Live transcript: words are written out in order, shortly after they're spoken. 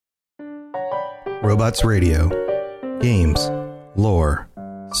Robots Radio. Games, lore,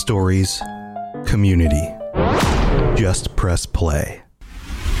 stories, community. Just press play.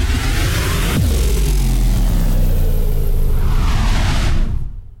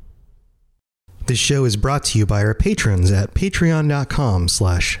 This show is brought to you by our patrons at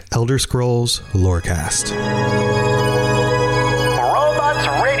patreon.com/Elder Scrolls Lorecast. Robots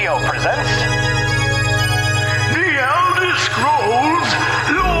Radio presents The Elder Scrolls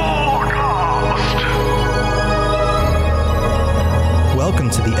Lorecast. Welcome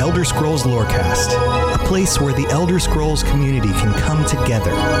to the Elder Scrolls Lorecast, a place where the Elder Scrolls community can come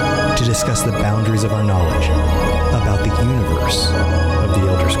together to discuss the boundaries of our knowledge about the universe of the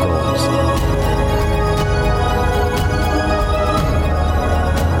Elder Scrolls.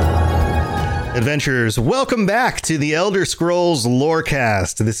 Adventurers, welcome back to the Elder Scrolls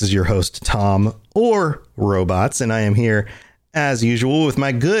Lorecast. This is your host, Tom, or Robots, and I am here, as usual, with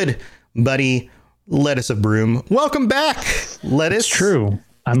my good buddy, Lettuce of Broom. Welcome back, Lettuce. It's true.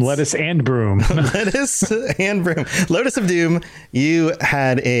 I'm Lettuce and Broom. Lettuce and Broom. Lotus of Doom, you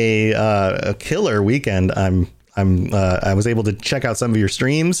had a killer weekend. I was able to check out some of your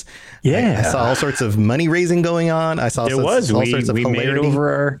streams. Yeah, I saw all sorts of money raising going on. I saw all sorts of hilarity.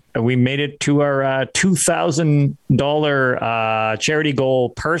 We made it to our $2,000 charity goal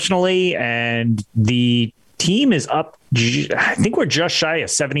personally, and the team is up. I think we're just shy of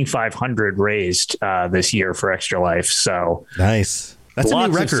 7,500 raised this year for Extra Life. So nice. That's a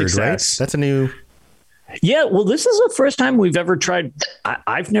new record, right? That's a new. Yeah, well, this is the first time we've ever tried.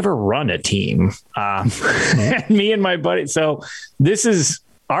 I've never run a team, me and my buddy. So this is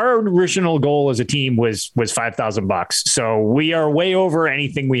our original goal as a team was $5,000. So we are way over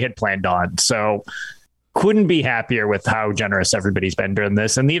anything we had planned on. So couldn't be happier with how generous everybody's been during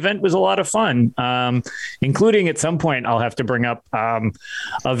this. And the event was a lot of fun, including at some point I'll have to bring up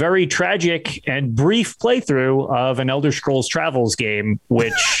a very tragic and brief playthrough of an Elder Scrolls Travels game,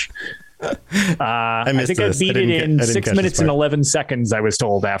 which... I think I beat it in 6 minutes and 11 seconds, I was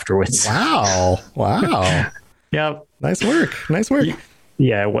told afterwards. Wow. Yeah. Nice work.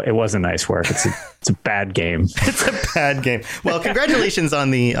 Yeah, it wasn't nice work. It's a bad game. It's a bad game. Well, congratulations on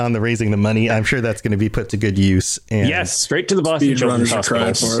the raising the money. I'm sure that's going to be put to good use. And yes, straight to the Boston Children's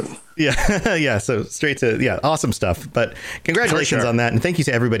Hospital. Yeah. So straight to, awesome stuff. But congratulations on that. And thank you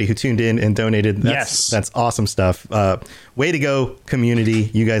to everybody who tuned in and donated. That's awesome stuff. Way to go, community.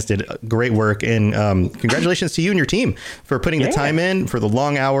 You guys did great work. And congratulations to you and your team for putting the time in, for the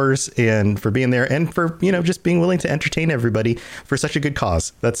long hours, and for being there, and for, just being willing to entertain everybody for such a good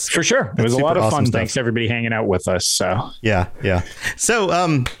cause. That's for sure. It was a lot of fun. Stuff. Thanks to everybody hanging out with us. So yeah.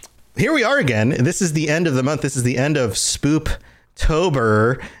 So here we are again. This is the end of the month. This is the end of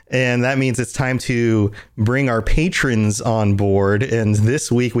Spooptober, and that means it's time to bring our patrons on board. And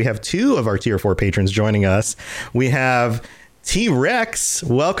this week we have two of our tier 4 patrons joining us. We have T-Rex.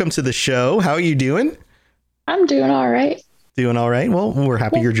 Welcome to the show. How are you doing? I'm doing all right. Doing all right. Well, we're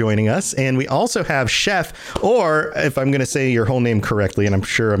happy you're joining us. And we also have Chef, or if I'm going to say your whole name correctly, and I'm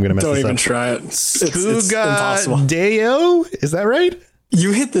sure I'm going to mess this up. Don't even try it. It's impossible. Deo? Is that right?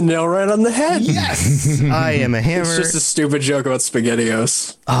 You hit the nail right on the head. Yes. I am a hammer. It's just a stupid joke about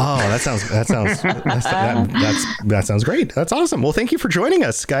SpaghettiOs. Oh, that sounds great. That's awesome. Well, thank you for joining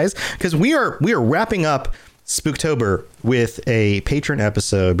us, guys, because we are wrapping up Spooktober with a patron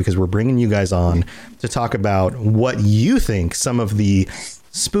episode, because we're bringing you guys on to talk about what you think some of the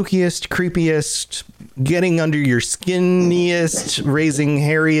spookiest, creepiest, getting under your skinniest, raising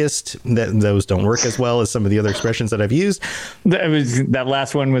hairiest, those don't work as well as some of the other expressions that I've used. That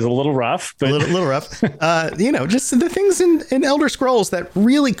last one was a little rough, but a little rough. Just the things in Elder Scrolls that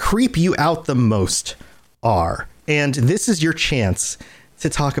really creep you out the most are. And this is your chance to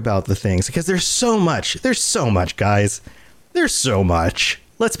talk about the things, because there's so much, guys. There's so much.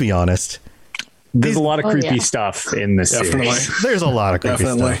 Let's be honest. There's a lot of creepy stuff in this series. There's a lot of creepy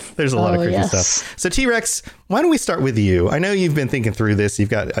stuff. There's a lot of creepy stuff. So T-Rex, why don't we start with you? I know you've been thinking through this. You've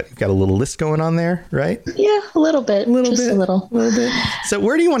got a little list going on there, right? Yeah, a little bit. A little bit. So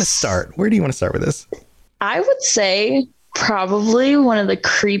where do you want to start? Where do you want to start with this? I would say probably one of the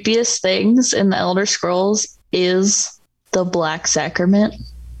creepiest things in the Elder Scrolls is the Black Sacrament.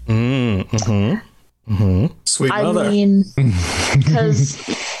 Sweet mother. I mean, because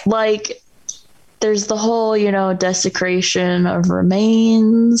there's the whole, desecration of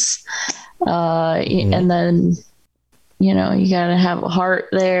remains, and then, you gotta have a heart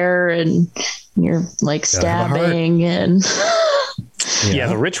there, and you're stabbing, and Yeah,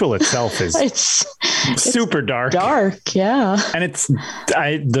 the ritual itself is it's super dark. Dark, yeah. And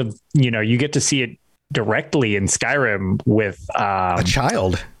you get to see it directly in Skyrim with a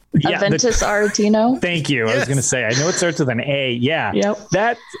child. Aventus Aretino. Thank you. I was going to say, I know it starts with an A. Yeah. Yep.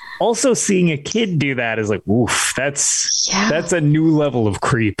 That also seeing a kid do that is like, oof, that's a new level of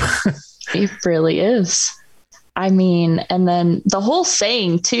creep. It really is. I mean, and then the whole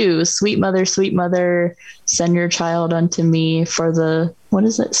saying too, sweet mother, send your child unto me for the, what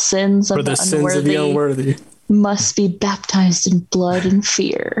is it? Sins of the unworthy. Must be baptized in blood and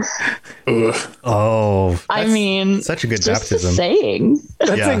fear. Oh, I mean, such a good just baptism. A saying.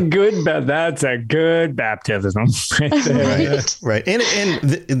 That's a good baptism. Right.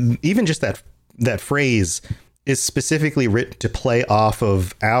 And even just that phrase is specifically written to play off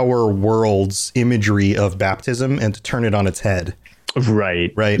of our world's imagery of baptism and to turn it on its head.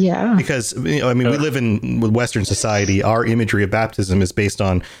 Right. Yeah. Because, we live in Western society. Our imagery of baptism is based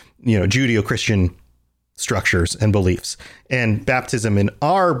on, Judeo-Christian structures and beliefs, and baptism in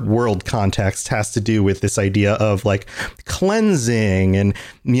our world context has to do with this idea of like cleansing and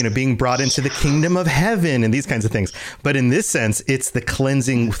being brought into the kingdom of heaven and these kinds of things. But in this sense, it's the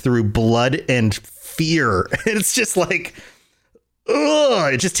cleansing through blood and fear. It's just like,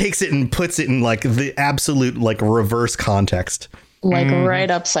 it just takes it and puts it in like the absolute like reverse context, like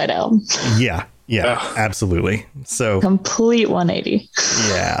right upside down. Yeah, absolutely. So complete 180.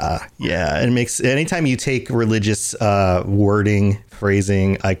 Yeah. It makes, anytime you take religious wording,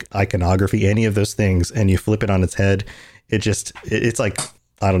 phrasing, iconography, any of those things, and you flip it on its head, it's like,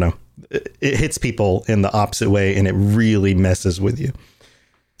 I don't know, it hits people in the opposite way, and it really messes with you.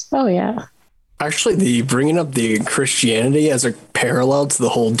 Oh yeah. Actually, the bringing up the Christianity as a parallel to the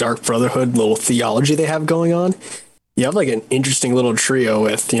whole Dark Brotherhood little theology they have going on, you have like an interesting little trio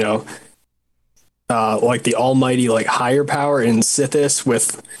with, like the almighty, like higher power in Sithis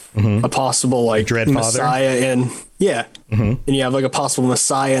with a possible like Messiah and and you have like a possible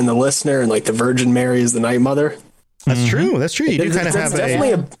Messiah in the Listener, and like the Virgin Mary is the Night Mother. That's true. You do kind of have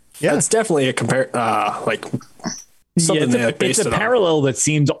that's definitely a like something it's a parallel that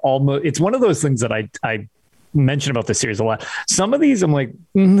seems almost. It's one of those things that I mention about this series a lot. Some of these I'm like,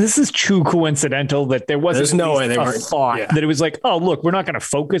 this is too coincidental that there wasn't There's no way they a weren't thought that it was like, oh look, we're not going to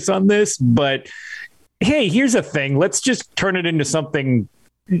focus on this, but hey, here's a thing, let's just turn it into something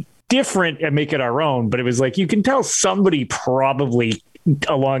different and make it our own. But it was like, you can tell somebody probably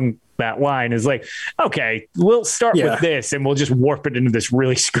along that line is like, okay, we'll start with this and we'll just warp it into this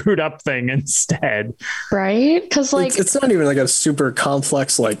really screwed up thing instead. Right. Because like it's not even like a super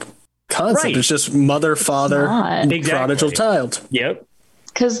complex like concept. Right. It's just mother, father, prodigal child. Yep.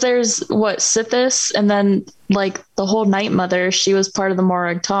 Because there's Sithis, and then like the whole Night Mother, she was part of the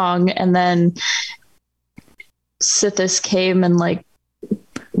Morag Tong, and then Sithis came and like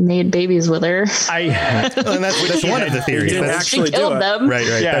made babies with her. And that's one of the theories. Actually killed them. Right.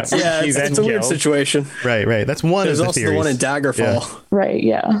 Yeah, it's a weird situation. Right. That's one of the theories. There's also the one in Daggerfall. Yeah. Right.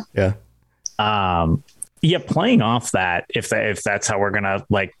 Yeah. Playing off that, if that's how we're gonna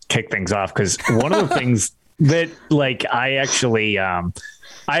like kick things off, because one of the things that like I actually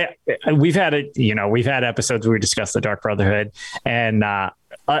we've had episodes where we discussed the Dark Brotherhood, and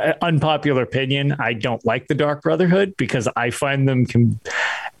unpopular opinion, I don't like the Dark Brotherhood because I find them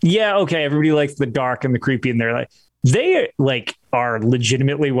everybody likes the dark and the creepy, and they are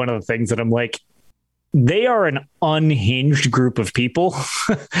legitimately one of the things that I'm like, they are an unhinged group of people.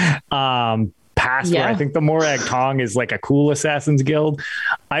 Past where I think the Morag Tong is like a cool Assassin's Guild.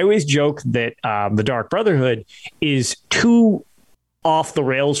 I always joke that the Dark Brotherhood is too off the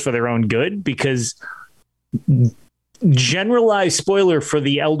rails for their own good, because generalized spoiler for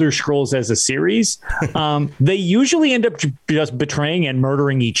the Elder Scrolls as a series, they usually end up just betraying and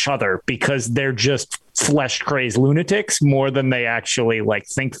murdering each other because they're just flesh crazed lunatics more than they actually like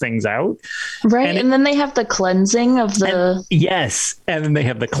think things out. Right. And then they have the cleansing of the. Yes. And then they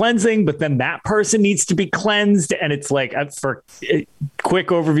have the cleansing, but then that person needs to be cleansed. And it's like, for quick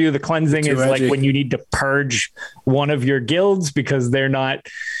overview, the cleansing is like when you need to purge one of your guilds because they're not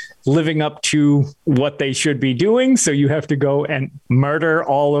living up to what they should be doing. So you have to go and murder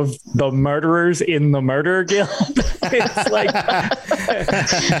all of the murderers in the murder guild. It's like,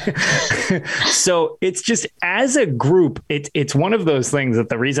 so it's just, as a group, it's one of those things that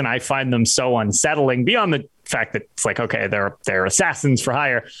the reason I find them so unsettling, beyond the fact that it's like, okay, they're assassins for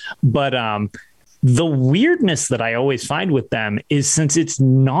hire, but, the weirdness that I always find with them is, since it's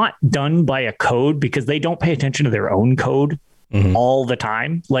not done by a code, because they don't pay attention to their own code all the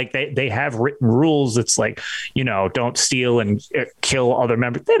time. Like they have written rules. It's like, don't steal and kill other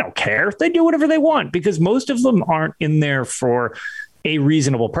members. They don't care. They do whatever they want, because most of them aren't in there for a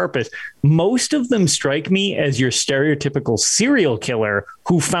reasonable purpose. Most of them strike me as your stereotypical serial killer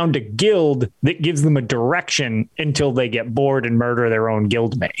who found a guild that gives them a direction until they get bored and murder their own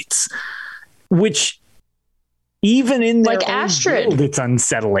guild mates, which even in their like own Astrid, guild, it's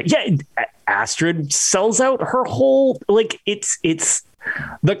unsettling. Yeah, Astrid sells out her whole, like, it's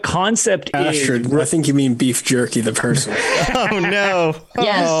the concept Astrid, is, I think you mean beef jerky, the person. Oh no.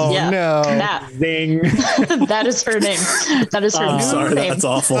 Yes, Oh yeah. no. thing. That is her name. That is her I'm new sorry, name. that's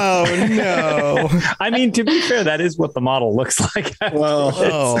awful. Oh no. I mean, to be fair, that is what the model looks like. Well,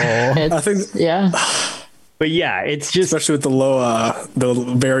 Oh. It's- I think, yeah. But yeah, it's just, especially with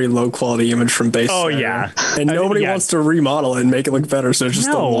the very low quality image from base. oh Saturn. yeah. And nobody yeah. wants to remodel it and make it look better. So it's just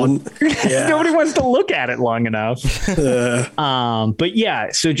the No. one. Yeah. Nobody wants to look at it long enough. But yeah,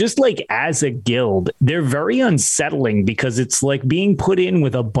 so just like as a guild, they're very unsettling because it's like being put in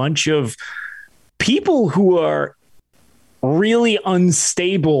with a bunch of people who are really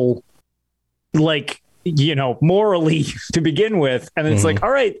unstable, like, you know, morally to begin with. And it's like,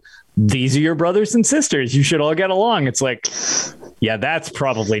 all right, these are your brothers and sisters. You should all get along. It's like, yeah, that's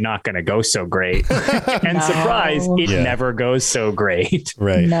probably not going to go so great. And No. surprise, it Yeah. never goes so great.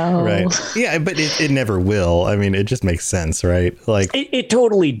 Right. No. Right. Yeah, but it never will. I mean, it just makes sense, right? Like, It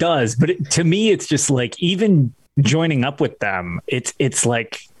totally does. But to me, it's just like, even joining up with them, it's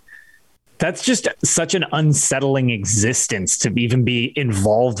like, that's just such an unsettling existence to even be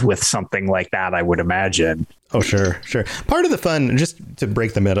involved with something like that, I would imagine. oh, sure. Part of the fun, just to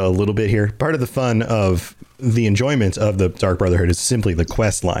break the meta a little bit here, part of the fun of the enjoyment of the Dark Brotherhood is simply the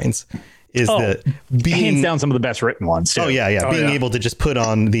quest lines. Is that being Hands down some of the best written ones, too. Oh yeah. Being able to just put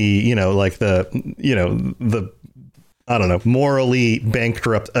on the, you know, like the, you know, the, I don't know, morally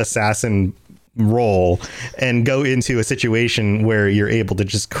bankrupt assassin role and go into a situation where you're able to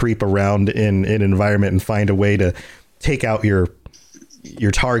just creep around in an environment and find a way to take out your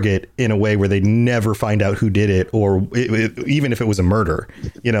target in a way where they never find out who did it, or even if it was a murder.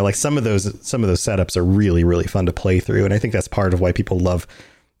 You know, like some of those setups are really, really fun to play through. And I think that's part of why people love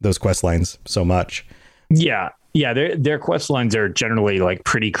those quest lines so much. Yeah. Their quest lines are generally like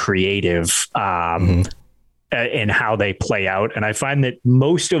pretty creative in how they play out. And I find that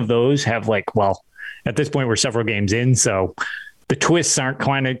most of those have, like, well, at this point we're several games in, so the twists aren't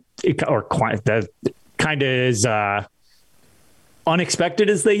kind of as unexpected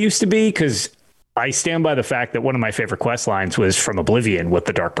as they used to be, because I stand by the fact that one of my favorite quest lines was from Oblivion with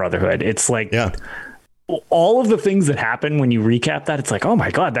the Dark Brotherhood. It's like, Yeah. all of the things that happen when you recap that, it's like, oh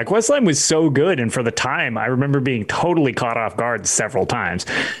my God, that quest line was so good. And for the time, I remember being totally caught off guard several times.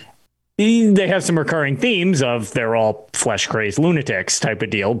 They have some recurring themes of they're all flesh crazed lunatics type of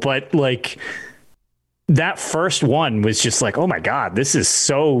deal. But like, that first one was just like, oh my God, this is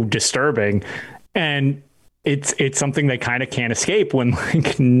so disturbing. And it's something they kind of can't escape when,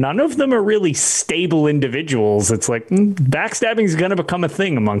 like, none of them are really stable individuals. It's like, backstabbing is going to become a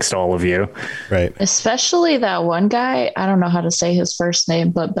thing amongst all of you. Right. Especially that one guy. I don't know how to say his first name,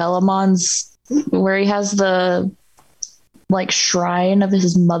 but Bellamon's, where he has the like shrine of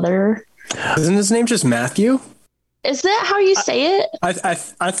his mother. Isn't his name just Matthew? Is that how you say it?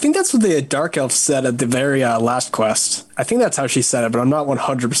 I think that's what the Dark Elf said at the very last quest. I think that's how she said it, but I'm not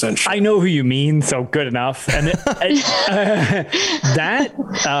 100% sure. I know who you mean, so good enough. And I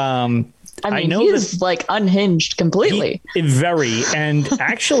mean, he's like unhinged completely. Very. And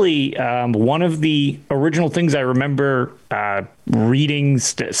actually, one of the original things I remember reading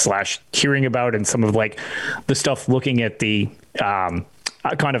 / hearing about, and some of like the stuff looking at the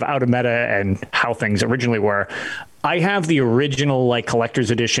kind of out of meta and how things originally were, I have the original like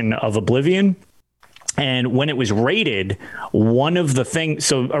collector's edition of Oblivion. And when it was rated, one of the things,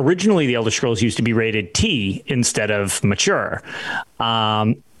 so originally the Elder Scrolls used to be rated T instead of mature.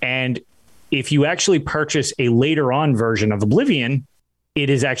 And if you actually purchase a later on version of Oblivion, it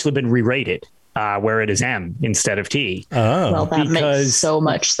has actually been re-rated where it is M instead of T. Oh, Well, that makes because- so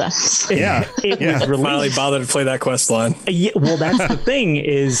much sense. yeah. It was released. Finally bothered to play that quest line. Yeah, well, that's the thing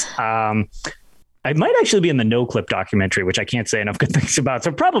is, I might actually be in the No Clip documentary, which I can't say enough good things about. So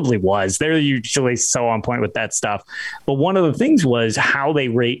it probably was. They're usually so on point with that stuff. But one of the things was how they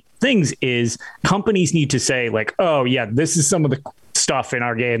rate things is companies need to say like, oh yeah, this is some of the stuff in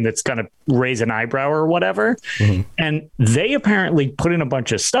our game that's going to raise an eyebrow or whatever. And they apparently put in a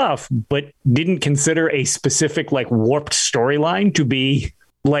bunch of stuff, but didn't consider a specific like warped storyline to be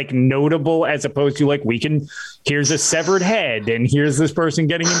like notable, as opposed to like, here's a severed head and here's this person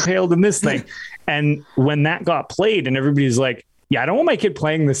getting impaled in this thing. And when that got played and everybody's like, yeah, I don't want my kid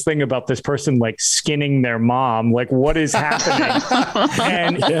playing this thing about this person like skinning their mom. Like, what is happening?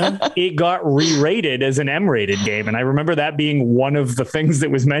 And it got re-rated as an M-rated game. And I remember that being one of the things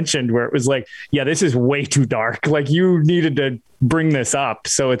that was mentioned where it was like, yeah, this is way too dark. Like, you needed to bring this up.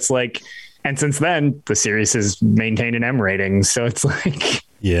 So it's like, and since then the series has maintained an M rating. So it's like,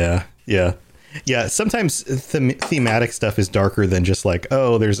 yeah. Sometimes thematic stuff is darker than just like,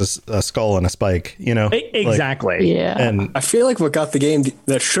 oh, there's a skull and a spike, you know? Exactly. Like, Yeah. And I feel like what got the game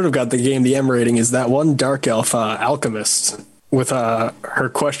that should have got the game the M rating is that one dark elf alchemist with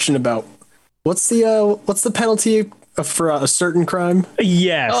her question about what's the penalty for a certain crime.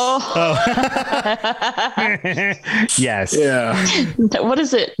 yes. Yes. Yeah. What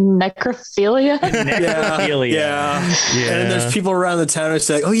is it? Necrophilia? Necrophilia. Yeah. And then there's people around the town who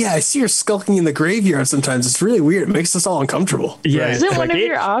say, oh yeah, I see her skulking in the graveyard sometimes. It's really weird. It makes us all uncomfortable. Yeah. Is it Like, one of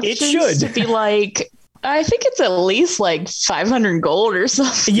your options to be like, I think it's at least like 500 gold or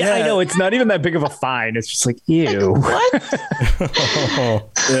something. Yeah, I know. It's not even that big of a fine. It's just like, ew. What?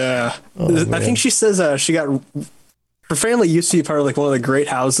 Yeah. I think she says she got her family used to be part of like one of the great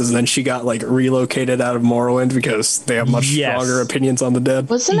houses, and then she got like relocated out of Morrowind because they have much stronger opinions on the dead.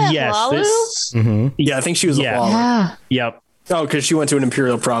 Wasn't it Lalu? Yeah, I think she was a Lalu. Yeah. Yep. Oh, because she went to an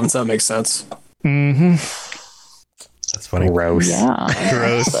imperial province. That makes sense. Mm-hmm. that's funny. Gross. Yeah.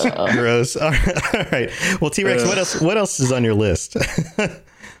 Gross. All right. Well, T-Rex, what else is on your list?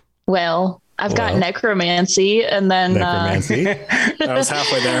 Well, I've got necromancy, and then Necromancy. I was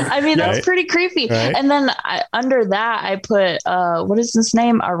halfway there. I mean, that's pretty creepy. Right. And then under that, I put what is his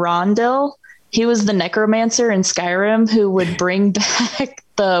name? Arundel. He was the necromancer in Skyrim who would bring back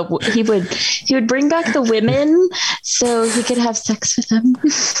he would bring back the women so he could have sex with them.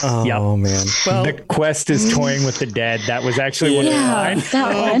 Oh man. Well, The quest is toying with the dead. That was actually one of mine.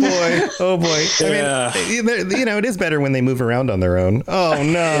 That one. oh boy. Yeah. I mean, you know, it is better when they move around on their own. Oh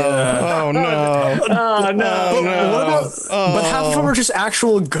no. Oh no. Oh, no. What about, but half of them are just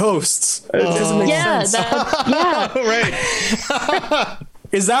actual ghosts. It doesn't make sense. Right.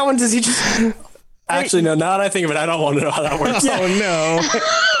 Is that one? Does he just? Actually, no. Now that I think of it, I don't want to know how that works. Oh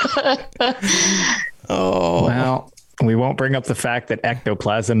no. Well, we won't bring up the fact that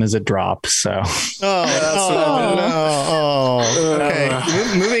ectoplasm is a drop. So, Okay.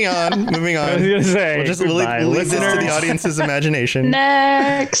 Moving on. I was gonna say, We'll just leave this to the audience's imagination.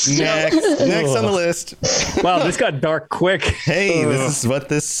 Next. Next on the list. wow, this got dark quick. Hey, this is what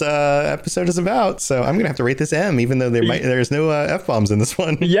this episode is about. So I'm gonna have to rate this M, even though there's no F-bombs in this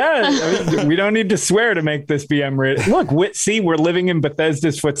one. Yeah, I mean, we don't need to swear to make this be M-rated. Look, see, we're living in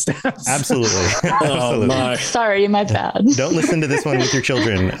Bethesda's footsteps. Absolutely. Oh my. Sorry, my bad. Don't listen to this one with your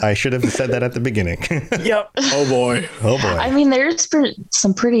children. I should have said that at the beginning. Yep. Oh boy. Oh boy. I mean, there's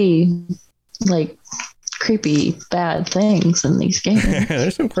some pretty like creepy bad things in these games.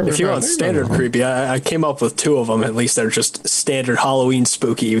 There's some If you're on standard creepy, I came up with 2 of them. At least they're just standard Halloween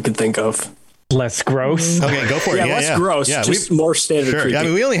spooky you can think of. Less gross. Okay, go for it. Yeah, less gross. Yeah, just more standard sure. creepy. I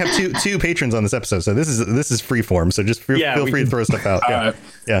mean, we only have two patrons on this episode, so this is free form. So just feel free to throw stuff out.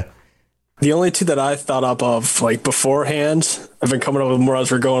 Yeah. The only 2 that I thought up of like beforehand, I've been coming up with more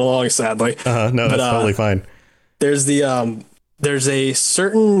as we're going along, sadly. No, that's totally fine. There's there's a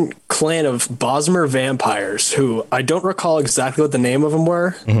certain clan of Bosmer vampires who I don't recall exactly what the name of them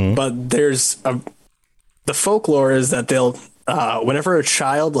were, but the folklore is that they'll whenever a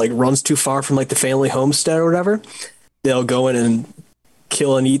child like runs too far from like the family homestead or whatever, they'll go in and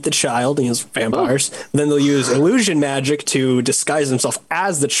kill and eat the child, and use vampires. Then they'll use illusion magic to disguise themselves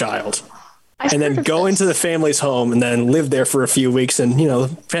as the child. And then go into the family's home and then live there for a few weeks. And, you know,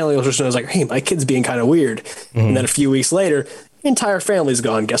 the family will just know, like, hey, my kid's being kind of weird. And then a few weeks later, the entire family's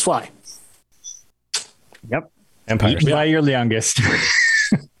gone. Guess why? Yep. Empires. Why you're the youngest.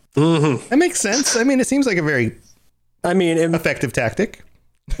 That makes sense. I mean, it seems like a very effective tactic.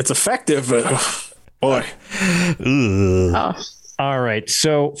 It's effective, but boy. All right.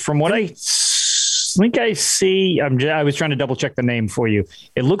 So from what I think I see, I was trying to double check the name for you.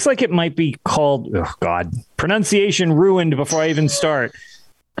 It looks like it might be called, pronunciation ruined before I even start.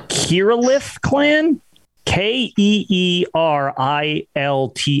 Keerilth clan? Keerilth.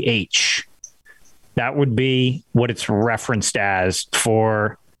 That would be what it's referenced as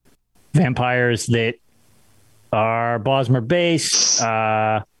for vampires that are Bosmer based.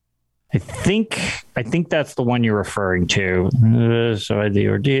 I think that's the one you're referring to. So the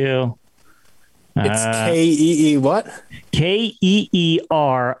ordeal. It's K-E-E what? Keerilth.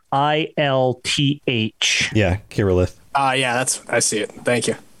 Yeah, Keerilth. Yeah, I see it. Thank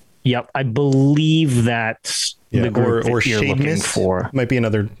you. Yep, I believe that's the group or that you're looking Shademist for. might be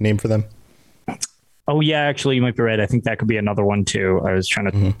another name for them. Oh yeah, actually, you might be right. I think that could be another one too. I was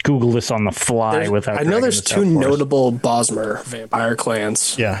trying to Google this on the fly without. I know dragging there's this two out for us. notable Bosmer vampire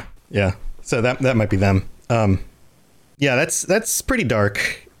clans. Yeah, yeah. So that might be them. Yeah, that's pretty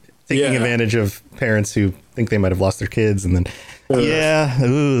dark. Taking advantage of parents who think they might have lost their kids, and then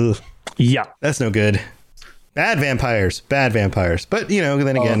Yeah, that's no good. Bad vampires. But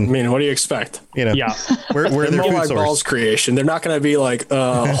then again, I mean, what do you expect? yeah. we're They're their more food like source. Ball's creation. They're not going to be like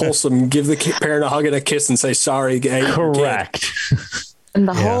wholesome. Give the parent a hug and a kiss and say sorry. Hey, Correct. And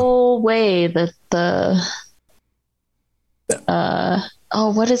the whole way that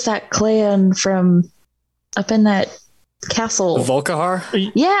what is that clan from up in that castle? The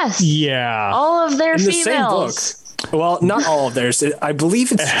Volkihar? Yes. Yeah. All of their In the same book. females. Well, not all of theirs. I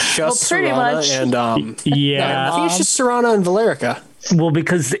believe it's just pretty Serana much. and I Yeah. think it's just Serana and Valerica. Well,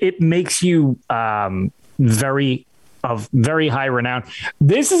 because it makes you very high renown.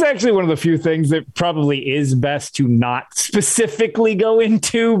 This is actually one of the few things that probably is best to not specifically go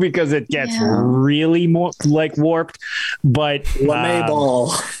into because it gets really more like warped. But LeMay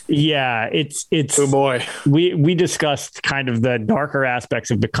Ball. yeah, it's Oh boy. we discussed kind of the darker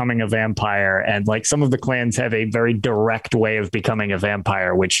aspects of becoming a vampire, and like some of the clans have a very direct way of becoming a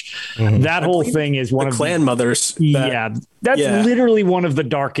vampire, which that whole thing is one The of clan mothers. that's literally one of the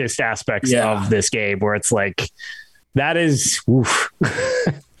darkest aspects of this game, where it's like that is oof.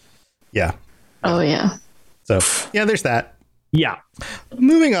 Yeah. Oh yeah. So yeah, there's that. Yeah.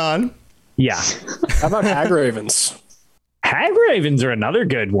 Moving on. Yeah. How about Hag Ravens? Hag Ravens are another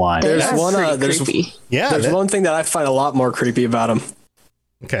good one. There's That's one. pretty There's creepy. Yeah. There's one thing that I find a lot more creepy about them.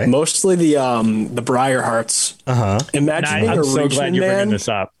 Okay. Mostly the Briarhearts. Imagining I'm a so glad region you're bringing man this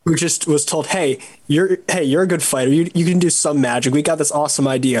up. who just was told, hey, you're a good fighter. You can do some magic. We got this awesome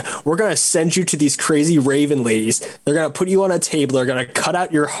idea. We're gonna send you to these crazy raven ladies. They're gonna put you on a table. They're gonna cut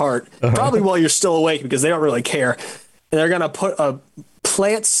out your heart, probably while you're still awake because they don't really care. And they're gonna put a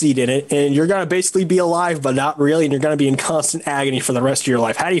plant seed in it, and you're gonna basically be alive, but not really, and you're gonna be in constant agony for the rest of your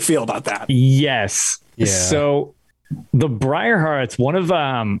life. How do you feel about that? Yes. Yeah. So the Briarhearts, one of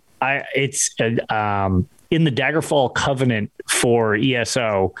it's in the Daggerfall Covenant for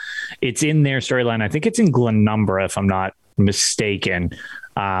ESO. It's in their storyline. I think it's in Glenumbra, if I'm not mistaken.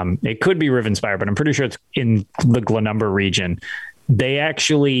 It could be Rivenspire, but I'm pretty sure it's in the Glenumbra region. They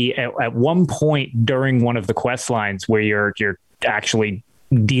actually, at one point during one of the quest lines where you're actually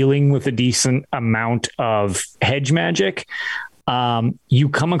dealing with a decent amount of hedge magic, you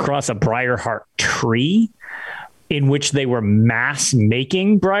come across a Briarheart tree in which they were mass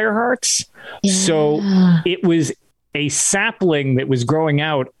making Briarhearts. So it was a sapling that was growing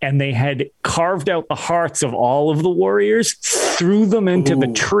out, and they had carved out the hearts of all of the warriors, threw them into the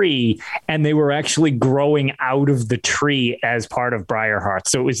tree, and they were actually growing out of the tree as part of Briarheart.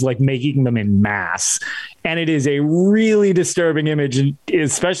 So it was like making them in mass. And it is a really disturbing image,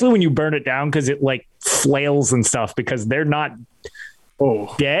 especially when you burn it down, because it like flails and stuff, because they're not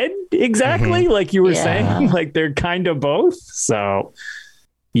dead exactly like you were saying. Like they're kind of both. So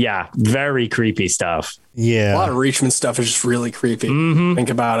yeah, very creepy stuff. Yeah. A lot of Reachman stuff is just really creepy. Think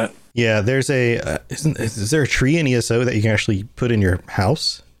about it. Yeah, there's is there a tree in ESO that you can actually put in your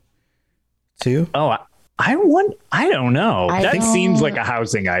house too? Oh, I don't know. That don't- seems like a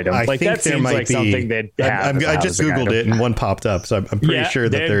housing item. I Like think that there seems might like be. something they'd have. as a I just housing Googled item. it and one popped up, so I'm pretty sure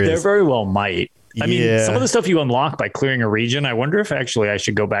that there They is. very well might. I mean, Yeah. some of the stuff you unlock by clearing a region, I wonder if actually I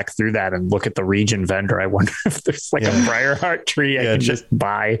should go back through that and look at the region vendor. I wonder if there's like a Briarheart tree I can just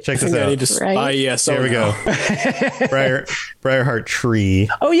buy. Check I this think I out. need to Right? buy ESO. There we go. Briarheart tree.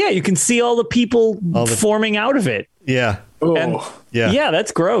 Oh yeah, you can see all the people forming out of it. Yeah. Oh, And- Yeah. Yeah,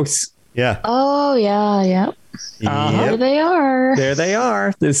 that's gross. Yeah. Oh yeah, yeah. There Yep. they are. There they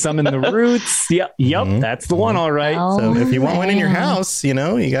are. There's some in the roots. Yep, that's the one. All right. So if you want one in your man. house, you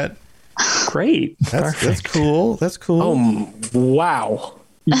got Great. that's cool. That's cool. wow.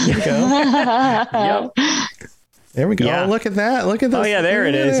 There we go. Yep. There we go. Yeah. Oh, look at that. Look at this. Oh yeah, there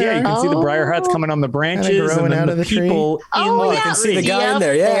it is. Yeah, you can see the Oh. Briarhearts coming on the branches growing and then out the of the tree. people Oh, in yeah. the can see the tree. guy in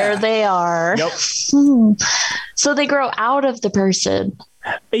there, yeah. There they are. Yep. So they grow out of the person.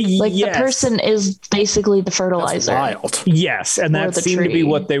 Like Yes. the person is basically the That's fertilizer. wild. Yes, and Or that the seemed to be tree.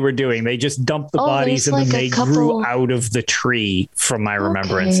 what they were doing. They just dumped the Oh, bodies and there's then like they a grew couple- out of the tree, from my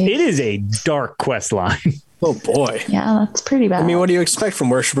remembrance. Okay. It is a dark quest line. Oh boy. Yeah, that's pretty bad. I mean, what do you expect from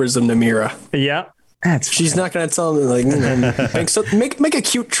worshippers of Namira? Yeah. That's She's not going to tell them like make a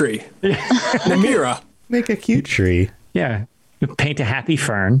cute tree. Namira. Make a cute tree. yeah. Paint a happy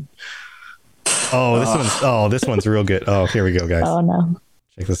fern. Oh, this one's real good. Oh, here we go, guys. Oh no.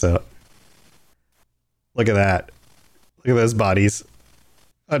 Check this out. Look at that. Look at those bodies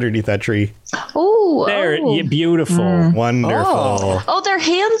underneath that tree. Oh There, oh. yeah, beautiful. Wonderful. Oh, their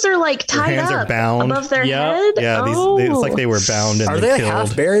hands are like Their tied hands up are bound. above their Yep. head. Yeah, oh. it's like they were bound and Are then they like killed.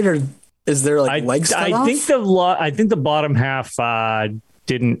 half buried, or is there like legs cut I off? think I think the bottom half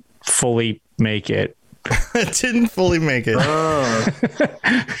didn't fully make it. It didn't fully make it. Oh,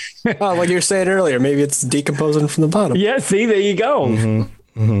 like you were saying earlier, maybe it's decomposing from the bottom. Yeah, see, there you go.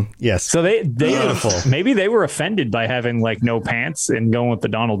 Yes. So they Beautiful. maybe they were offended by having like no pants and going with the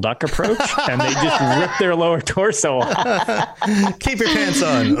Donald Duck approach, and they just ripped their lower torso off. Keep your pants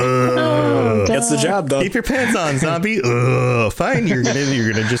on. Gets the job done. Keep your pants on, zombie. Fine, you're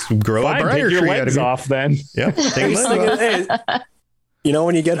gonna just grow a Fine, briar take your tree out of legs you. off then. Yep. Take I your was legs off. thinking, hey, you know,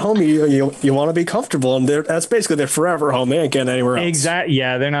 when you get home, you want to be comfortable, and that's basically their forever home. They ain't getting anywhere else. Exactly.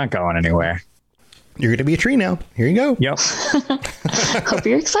 Yeah, they're not going anywhere. You're gonna be a tree now. Here you go. Yep. Hope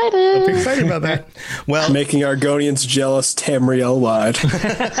you're excited. I'm excited about that. Well, Making Argonians jealous, Tamriel wide.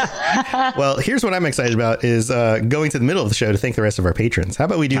 well, here's what I'm excited about is going to the middle of the show to thank the rest of our patrons. How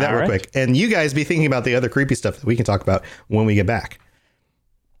about we do that All real right. quick? And you guys be thinking about the other creepy stuff that we can talk about when we get back.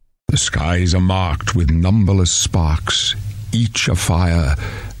 The skies are marked with numberless sparks, each a fire,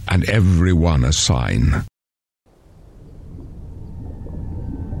 and every one a sign.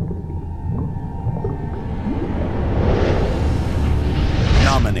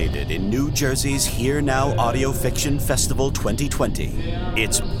 Nominated in New Jersey's Here Now Audio Fiction Festival 2020,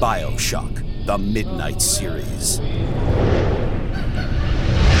 it's BioShock, the Midnight Series.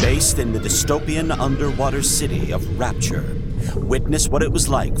 Based in the dystopian underwater city of Rapture, witness what it was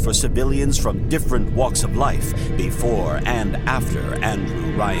like for civilians from different walks of life before and after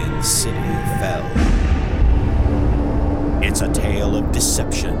Andrew Ryan's city fell. It's a tale of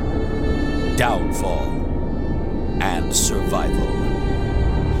deception, downfall, and survival.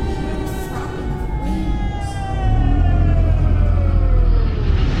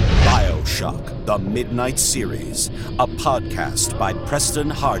 BioShock, the Midnight Series, a podcast by Preston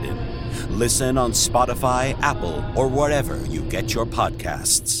Hardin. Listen on Spotify, Apple, or wherever you get your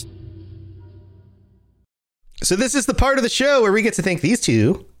podcasts. So this is the part of the show where we get to thank these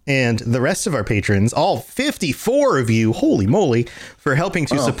two and the rest of our patrons, all 54 of you, holy moly, for helping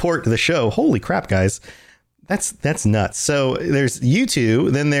to support the show. Holy crap, guys. That's nuts. So there's you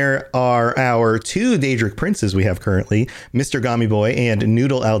two. Then there are our two Daedric princes we have currently, Mr. Gummy Boy and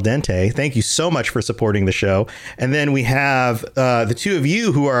Noodle Al Dente. Thank you so much for supporting the show. And then we have the two of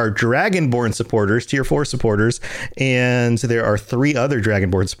you who are Dragonborn supporters, tier 4 supporters. And there are 3 other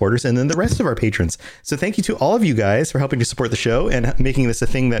Dragonborn supporters, and then the rest of our patrons. So thank you to all of you guys for helping to support the show and making this a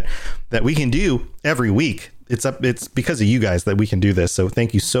thing that we can do every week. It's because of you guys that we can do this. So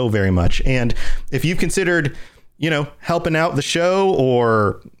thank you so very much. And if you've considered, helping out the show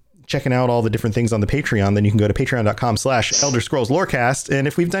or checking out all the different things on the Patreon, then you can go to patreon.com/Elder Scrolls Lorecast. And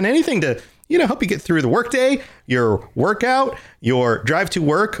if we've done anything to, help you get through the workday, your workout, your drive to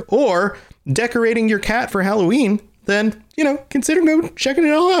work, or decorating your cat for Halloween, then, consider checking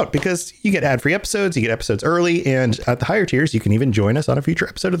it all out, because you get ad-free episodes, you get episodes early, and at the higher tiers, you can even join us on a future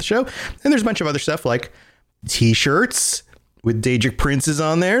episode of the show. And there's a bunch of other stuff like t-shirts with Daedric princes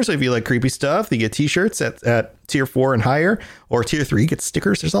on there. So if you like creepy stuff, you get t-shirts at tier 4 and higher, or tier 3 get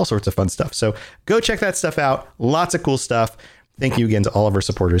stickers. There's all sorts of fun stuff. So go check that stuff out. Lots of cool stuff. Thank you again to all of our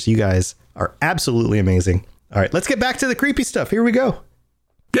supporters. You guys are absolutely amazing. All right, let's get back to the creepy stuff. Here we go.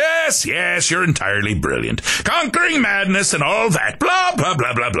 Yes, you're entirely brilliant. Conquering madness and all that. Blah, blah,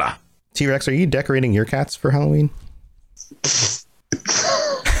 blah, blah, blah. T-Rex, are you decorating your cats for Halloween?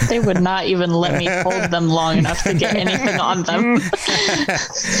 They would not even let me hold them long enough to get anything on them.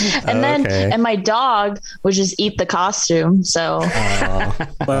 And my dog would just eat the costume. So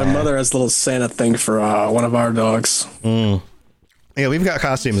My mother has a little Santa thing for one of our dogs. Yeah, we've got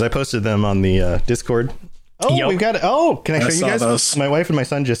costumes. I posted them on the Discord. Oh, Yep. we've got it. Oh, can I show you saw guys? those. My wife and my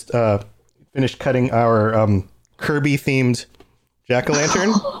son just finished cutting our Kirby themed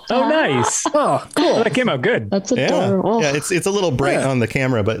jack-o'-lantern. Oh, nice. Oh, cool. That came out good. that's Yeah, adorable. yeah. It's a little bright Yeah. on the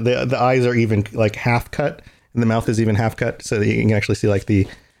camera, but the eyes are even like half cut, and the mouth is even half cut, so that you can actually see like the.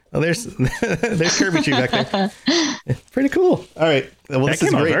 Oh, there's Kirby Tree back there. It's pretty cool. All right. Well, That this is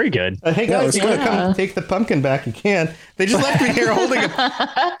came out great. very good. Hey guys, you want to come take the pumpkin back? You can. They just left me here holding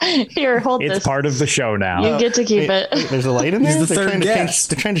it. Here, hold It's this. part of the show now. You get to keep Wait, it. there's a light in there. He's the They're third trying to change. guest.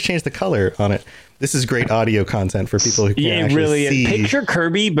 They're trying to change the color on it. This is great audio content for people who can't Yeah, actually really. see. Picture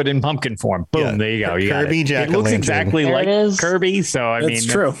Kirby, but in pumpkin form. Boom, Yeah, there you go. You got Kirby it. It jack-o'-lantern. looks exactly There like it is. Kirby, so I mean, It's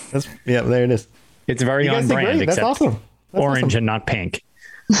true. Yeah, there it is. it's very You guys on did brand, great. That's except awesome. That's orange awesome. and not pink.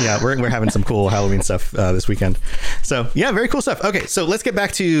 Yeah, we're having some cool Halloween stuff this weekend. So yeah, very cool stuff. Okay, so let's get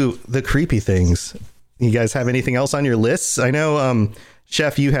back to the creepy things. You guys have anything else on your lists? I know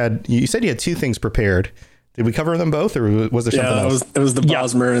Chef, you said you had two things prepared. Did we cover them both, or was there something else? It was the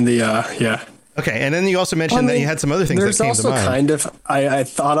Bosmer and the yeah. Okay, and then you also mentioned that you had some other things that came to mind. There's also kind of I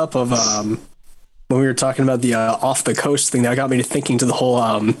thought up of when we were talking about the off the coast thing, that got me to thinking to the whole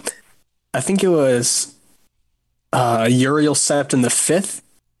I think it was Uriel Sept in the Fifth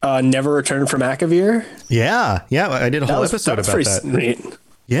never returned from Akavir. Yeah, I did a whole episode about that. Neat.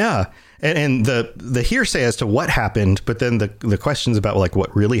 Yeah, and the hearsay as to what happened, but then the questions about like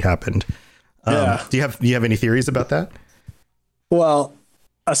what really happened. Do you have any theories about that? Well,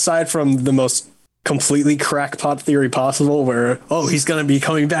 aside from the most completely crackpot theory possible, where he's going to be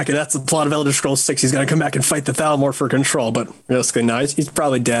coming back, and that's the plot of Elder Scrolls 6. He's going to come back and fight the Thalmor for control, but realistically, no, he's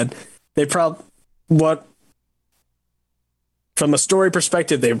probably dead. From a story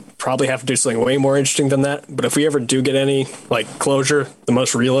perspective, they probably have to do something way more interesting than that. But if we ever do get any like closure, the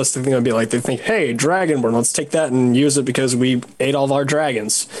most realistic thing would be like they think, hey, Dragonborn, let's take that and use it because we ate all of our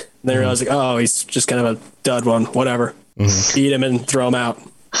dragons. And they realize like, he's just kind of a dud one, whatever. Eat him and throw him out.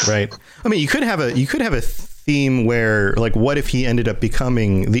 Right. I mean, you could have a theme where like, what if he ended up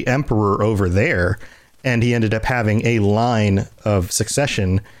becoming the emperor over there, and he ended up having a line of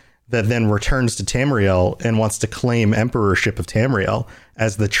succession that then returns to Tamriel and wants to claim emperorship of Tamriel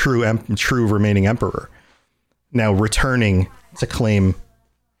as the true remaining emperor. Now returning to claim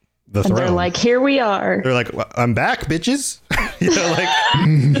the throne. They're like, here we are. They're like, I'm back, bitches.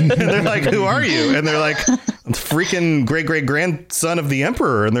 And they're like, who are you? And they're like, I'm freaking great grandson of the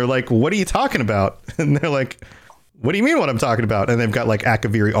emperor. And they're like, what are you talking about? And they're like, what do you mean what I'm talking about? And they've got like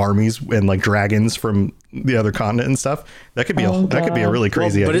Akaviri armies and like dragons from the other continent and stuff. That could be a really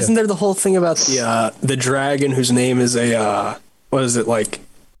crazy idea. But isn't there the whole thing about the dragon whose name is what is it like?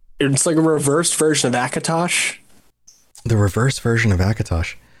 It's like a reversed version of Akatosh. The reverse version of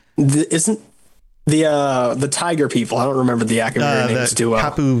Akatosh. Isn't the tiger people? I don't remember the Akaviri names too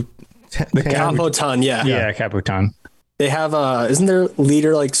well. The Capotan, yeah, Capotan. They have isn't their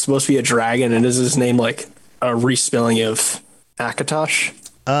leader like supposed to be a dragon, and is his name like a respelling of Akatosh?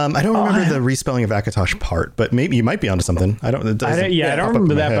 I don't remember the respelling of Akatosh part, but maybe you might be onto something. I don't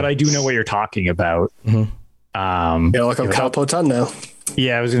remember that, but I do know what you're talking about. Mm-hmm. Look up Capotan now.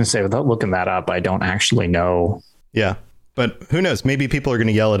 Yeah, I was going to say, without looking that up, I don't actually know. Yeah, but who knows? Maybe people are going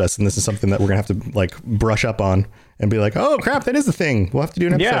to yell at us, and this is something that we're going to have to like brush up on and be like, oh crap, that is the thing. We'll have to do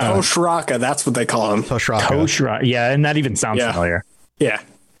an episode. Yeah, Toshraka, that's what they call him. Toshraka. Yeah, and that even sounds familiar. Yeah.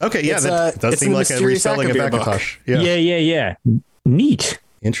 Okay, yeah, that does seem like a respelling of Akatosh. Yeah. Neat.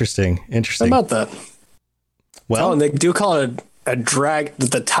 Interesting. How about that? Well, and they do call it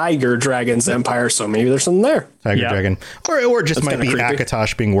the Tiger Dragon's Empire, so maybe there's something there. Tiger Dragon. Or just might be creepy.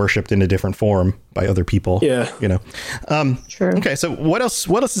 Akatosh being worshipped in a different form by other people. Yeah. You know. True. Okay, so what else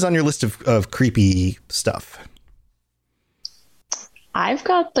is on your list of creepy stuff? I've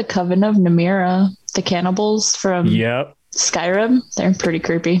got the Coven of Namira, the cannibals from Skyrim. They're pretty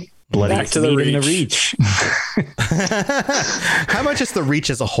creepy. Bloody Back to the Reach. How much is the Reach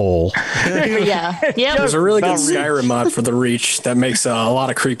as a whole? Yeah. There's a really good Skyrim mod for the Reach that makes a lot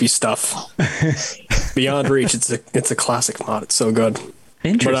of creepy stuff. Beyond Reach, it's a classic mod. It's so good.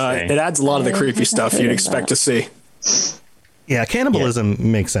 Interesting. But it adds a lot of the creepy stuff you'd expect to see. Yeah, cannibalism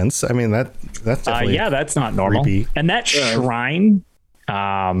makes sense. I mean, that's definitely that's not normal. Creepy. And that shrine,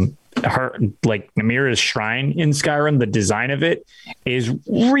 her like Namira's shrine in Skyrim, the design of it is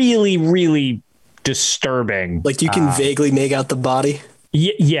really, really disturbing. Like you can vaguely make out the body.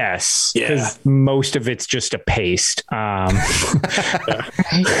 Yes, because most of it's just a paste,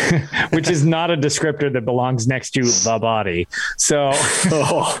 which is not a descriptor that belongs next to the body. So,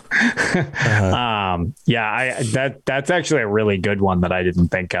 that's actually a really good one that I didn't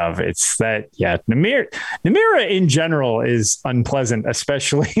think of. It's that, Namira in general is unpleasant,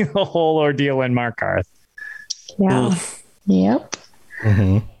 especially the whole ordeal in Markarth. Yeah. Yep.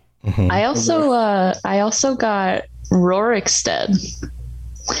 Mm-hmm. Mm-hmm. I also got Rorikstead.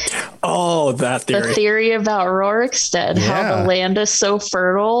 Oh, that theory. The theory about Rorikstead, how the land is so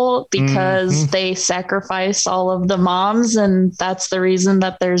fertile because they sacrifice all of the moms, and that's the reason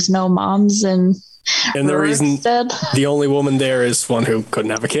that there's no moms in And the reason the only woman there is one who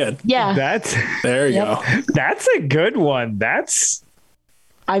couldn't have a kid. Yeah. There you go. That's a good one.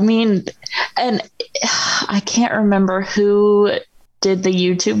 I mean, and I can't remember who did the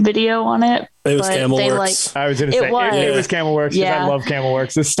YouTube video on it. It was Camelworks. I was going to say it was Camelworks because I love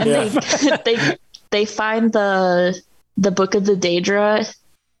Camelworks' stuff. And they find the Book of the Daedra.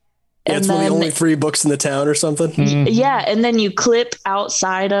 Yeah, it's one of the only 3 books in the town or something. Mm-hmm. Yeah, and then you clip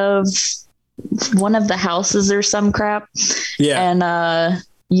outside of one of the houses or some crap. Yeah. And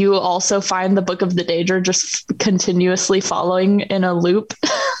you also find the Book of the Daedra just continuously following in a loop.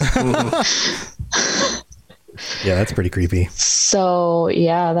 Yeah, that's pretty creepy. So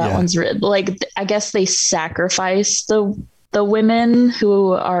yeah, that one's like, I guess they sacrifice the women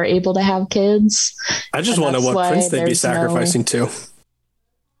who are able to have kids. I just want to know what prince they'd be sacrificing to.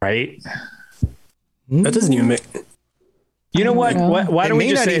 Right? That doesn't even make... You know what? Why don't we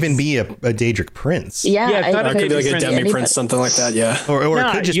just not even be a Daedric prince? Yeah, I thought it could be like a demi prince, something like that. Yeah, or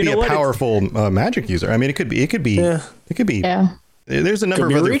it could just be a powerful magic user. I mean, it could be. Yeah. There's a number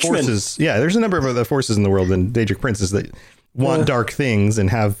of other forces. Yeah, there's a number of other forces in the world than Daedric princes that want dark things and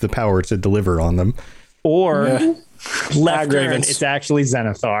have the power to deliver on them. Or left turn, it's actually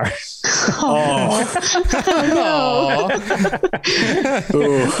Zenithar.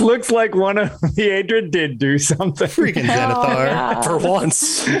 Looks like one of the Aedra did do something. Freaking Zenithar. For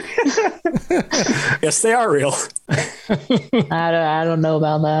once. Yes, they are real. I don't know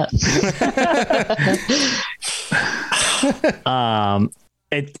about that.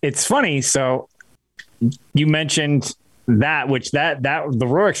 It's funny. So you mentioned that, which that the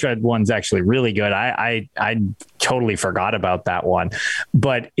Rorikstead one's actually really good. I totally forgot about that one,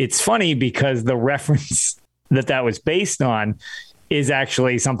 but it's funny because the reference that was based on is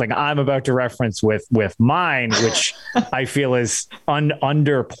actually something I'm about to reference with mine, which I feel is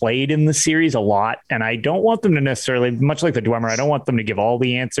underplayed in the series a lot. And I don't want them to necessarily, much like the Dwemer, I don't want them to give all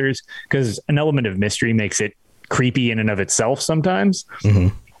the answers, because an element of mystery makes it creepy in and of itself sometimes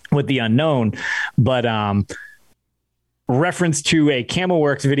with the unknown. But reference to a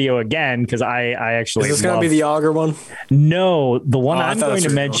CamelWorks video again, because I actually... Is this going to be the Augur one? No, the one I'm going to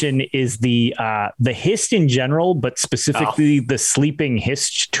mention is the Hist in general, but specifically the Sleeping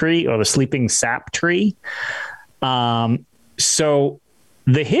Hist tree, or the Sleeping Sap tree. So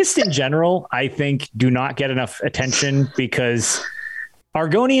the Hist in general, I think, do not get enough attention because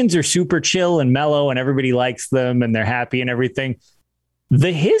Argonians are super chill and mellow and everybody likes them and they're happy and everything.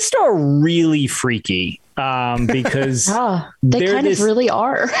 The Hist are really freaky. Because they kind of really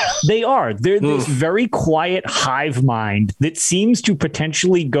are. They are. They're this very quiet hive mind that seems to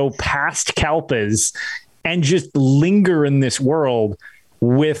potentially go past Kalpas and just linger in this world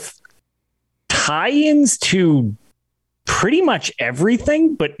with tie-ins to pretty much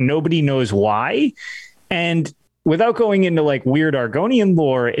everything, but nobody knows why. And without going into like weird Argonian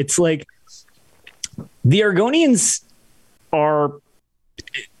lore, it's like the Argonians are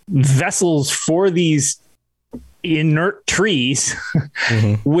vessels for these inert trees,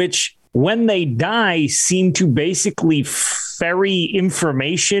 which when they die seem to basically ferry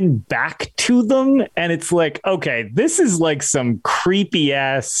information back to them. And it's like, okay, this is like some creepy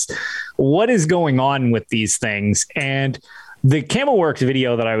ass, what is going on with these things? And the CamelWorks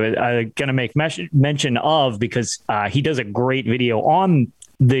video that I was going to make mention of, because he does a great video on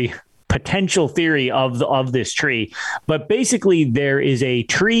the potential theory of this tree. But basically there is a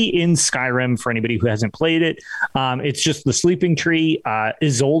tree in Skyrim for anybody who hasn't played it. It's just the sleeping tree.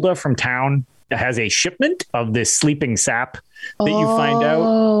 Isolde from town has a shipment of this sleeping sap that you find out.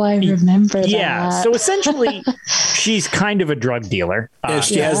 Oh, I remember that. Yeah. So essentially she's kind of a drug dealer. Yeah,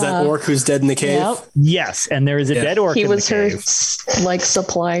 she has that orc who's dead in the cave. Yep. Yes. And there is a dead orc. He in was the her cave. like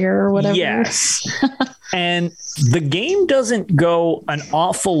supplier or whatever. Yes. And the game doesn't go an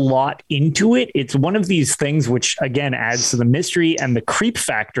awful lot into it. It's one of these things which, again, adds to the mystery and the creep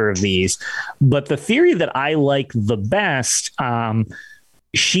factor of these. But the theory that I like the best,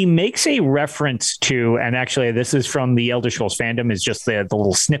 she makes a reference to, and actually this is from the Elder Scrolls fandom, is just the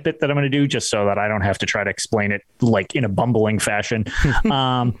little snippet that I'm going to do just so that I don't have to try to explain it like in a bumbling fashion.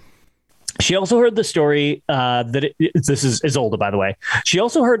 She also heard the story this is Isolde, by the way. She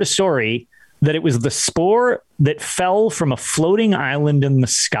also heard a story that it was the spore that fell from a floating island in the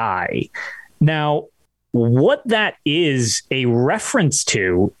sky. Now, what that is a reference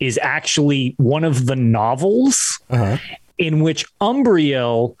to is actually one of the novels in which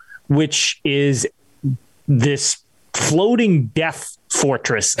Umbriel, which is this floating death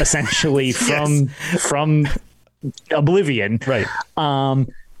fortress, essentially from Oblivion, right,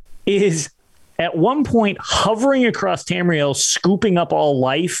 is at one point hovering across Tamriel, scooping up all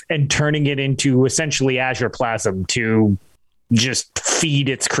life and turning it into essentially Azure Plasm to just feed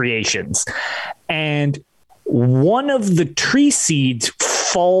its creations. And one of the tree seeds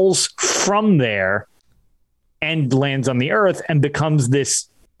falls from there and lands on the earth and becomes this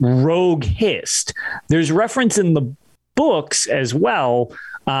rogue Hist. There's reference in the books as well.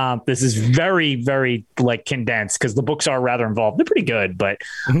 This is very, very like condensed because the books are rather involved. They're pretty good, but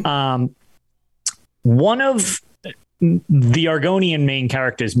one of the Argonian main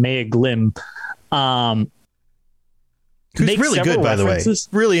characters, Mea Glim, Who's makes really several good, by the way. references.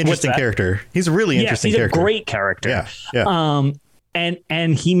 Really interesting What's that? character. He's a really interesting character. He's a great character. Yeah.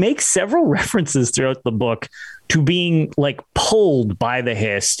 And he makes several references throughout the book to being like pulled by the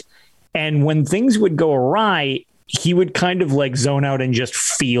Hist. And when things would go awry, he would kind of like zone out and just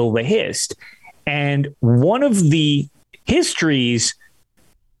feel the Hist. And one of the histories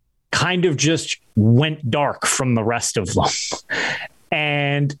kind of just went dark from the rest of them.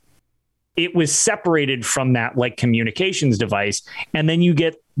 And it was separated from that like communications device. And then you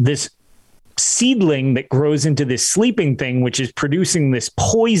get this seedling that grows into this sleeping thing, which is producing this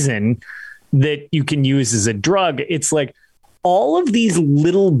poison that you can use as a drug. It's like all of these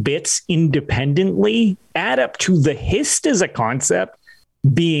little bits independently add up to the Hist as a concept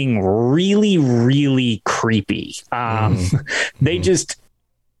being really, really creepy. They just,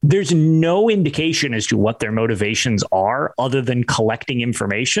 there's no indication as to what their motivations are other than collecting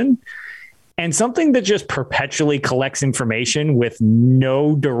information. And something that just perpetually collects information with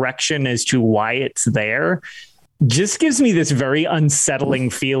no direction as to why it's there just gives me this very unsettling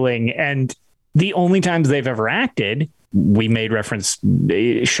feeling. And the only times they've ever acted, we made reference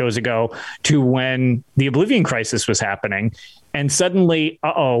shows ago to when the Oblivion Crisis was happening. And suddenly,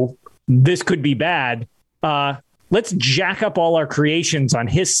 this could be bad. Let's jack up all our creations on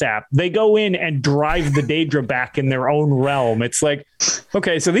HISSAP. They go in and drive the Daedra back in their own realm. It's like,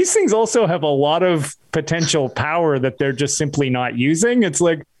 okay, so these things also have a lot of potential power that they're just simply not using. It's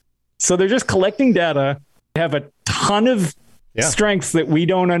like, so they're just collecting data, have a ton of strengths that we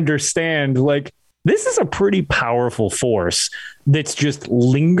don't understand. Like, this is a pretty powerful force that's just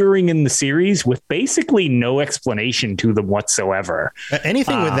lingering in the series with basically no explanation to them whatsoever.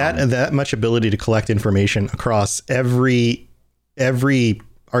 Anything with that much ability to collect information across every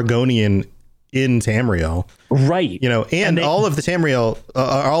Argonian in Tamriel, right? You know, and all of the Tamriel,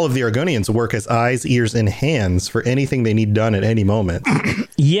 all of the Argonians work as eyes, ears, and hands for anything they need done at any moment.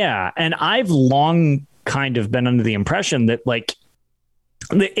 Yeah, and I've long kind of been under the impression that like.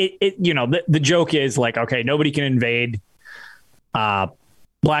 The joke is like, okay, nobody can invade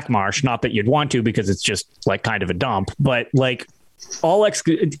Black Marsh. Not that you'd want to, because it's just like kind of a dump, but like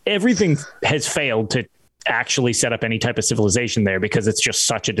everything has failed to actually set up any type of civilization there because it's just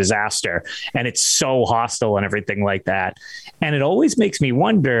such a disaster and it's so hostile and everything like that. And it always makes me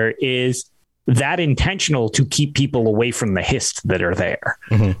wonder, is that intentional to keep people away from the Hist that are there?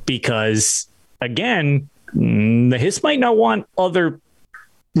 Mm-hmm. Because again, the Hist might not want other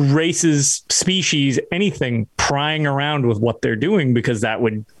races, species, anything prying around with what they're doing, because that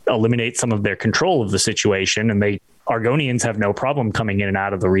would eliminate some of their control of the situation. And Argonians have no problem coming in and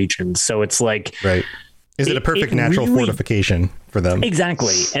out of the region. So it's like, right. Is it a perfect natural fortification for them?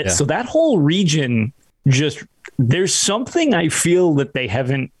 Exactly. And so that whole region, just, there's something I feel that they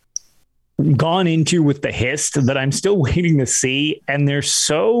haven't gone into with the Hist that I'm still waiting to see. And they're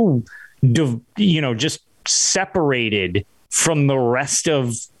so, just separated from the rest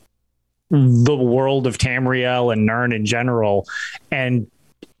of the world of Tamriel and Nirn in general. And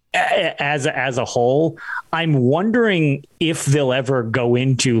as a whole, I'm wondering if they'll ever go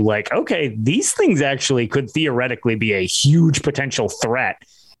into like, okay, these things actually could theoretically be a huge potential threat.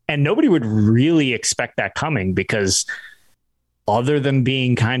 And nobody would really expect that coming, because other than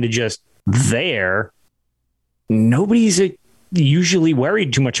being kind of just there, nobody's usually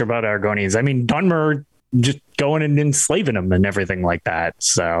worried too much about Argonians. I mean, Dunmer just going and enslaving them and everything like that.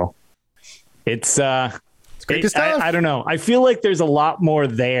 So it's great stuff. I don't know. I feel like there's a lot more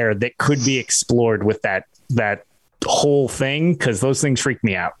there that could be explored with that whole thing, because those things freak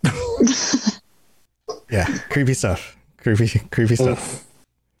me out. Yeah, creepy stuff. Creepy stuff.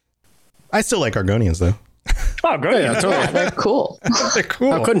 I still like Argonians though. Oh, good. Yeah, totally. They're cool. They're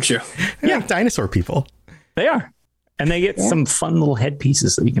cool. How couldn't you? Yeah, dinosaur people. They are, and they get some fun little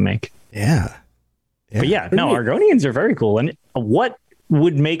headpieces that you can make. Yeah. But Argonians are very cool. And what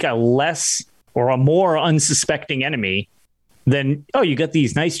would make a less or a more unsuspecting enemy than, you got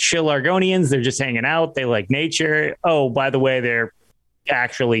these nice chill Argonians, they're just hanging out, they like nature. Oh, by the way, they're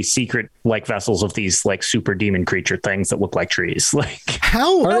actually secret like vessels of these like super demon creature things that look like trees. Like,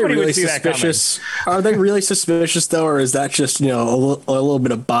 how are they really suspicious? Are they really suspicious though, or is that just a little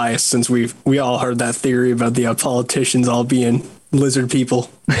bit of bias, since we all heard that theory about the politicians all being lizard people?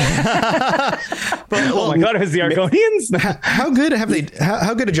 Oh my god, it was the Argonians? How good have they?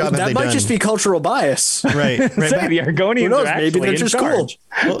 How good a job have they done? That might just be cultural bias, right? The Argonians are actually maybe they're just cool.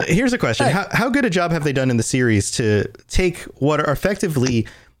 Well, here's a question: How good a job have they done in the series to take what are effectively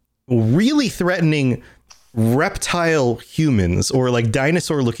really threatening reptile humans or like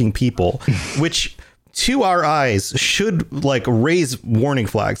dinosaur-looking people, which to our eyes should like raise warning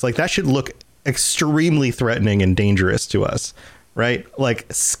flags? Like that should look extremely threatening and dangerous to us, right? Like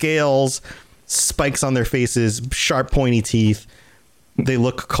scales, spikes on their faces, sharp pointy teeth. They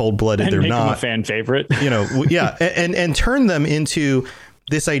look cold-blooded. And they're make them not a fan favorite. yeah, and turn them into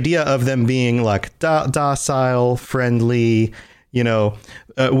this idea of them being like docile, friendly.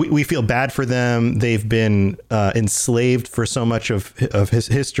 We feel bad for them. They've been enslaved for so much of his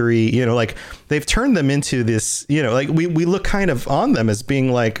history. Like they've turned them into this. Like we look kind of on them as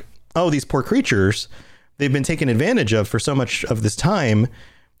being like, oh, these poor creatures. They've been taken advantage of for so much of this time.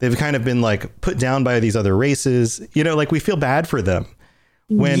 They've kind of been like put down by these other races. Like we feel bad for them.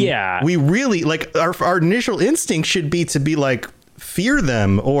 When we really like our initial instinct should be to be like fear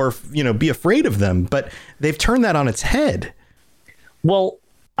them or, be afraid of them. But they've turned that on its head. Well,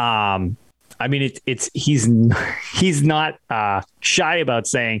 I mean, he's not shy about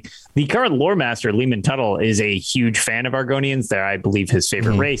saying the current lore master, Leman Tuttle, is a huge fan of Argonians. They're, I believe, his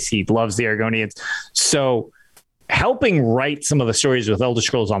favorite race. He loves the Argonians. So helping write some of the stories with Elder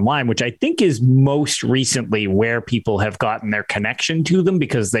Scrolls Online, which I think is most recently where people have gotten their connection to them,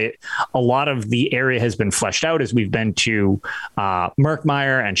 because a lot of the area has been fleshed out as we've been to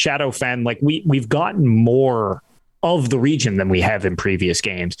Murkmire and Shadowfen. Like we've gotten more of the region than we have in previous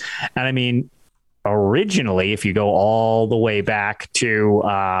games. And I mean, originally, if you go all the way back to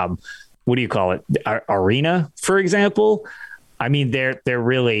what do you call it? Arena, for example. I mean, they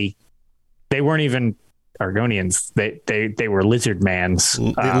weren't even Argonians. They were lizard mans.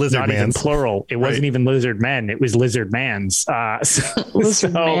 Not even plural. It wasn't even lizard men. It was lizard mans.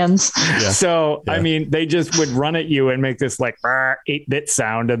 Lizard mans. So I mean, they just would run at you and make this like 8-bit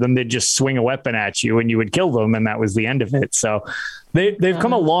sound, and then they'd just swing a weapon at you, and you would kill them, and that was the end of it. So they've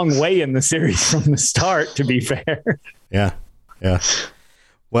come a long way in the series from the start, to be fair. Yeah.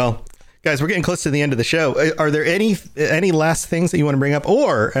 Well, guys, we're getting close to the end of the show. Are there any last things that you want to bring up?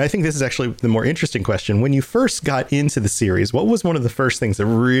 Or, and I think this is actually the more interesting question, when you first got into the series, what was one of the first things that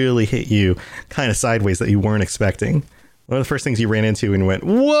really hit you kind of sideways that you weren't expecting? One of the first things you ran into and went,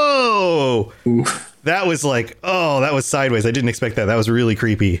 whoa, that was like, oh, that was sideways. I didn't expect that. That was really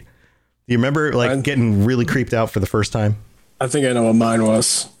creepy. Do you remember getting really creeped out for the first time? I think I know what mine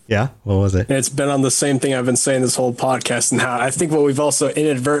was. Yeah? What was it? And it's been on the same thing I've been saying this whole podcast, and how I think what we've also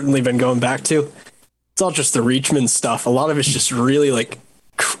inadvertently been going back to, it's all just the Reachman stuff. A lot of it's just really like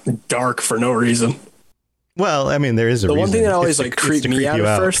dark for no reason. Well, I mean, there is a reason. The one thing that always creeped me out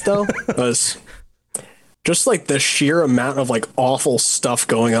at first, though, was just like the sheer amount of like awful stuff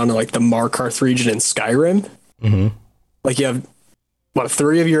going on in like the Markarth region in Skyrim. Mm-hmm. Like you have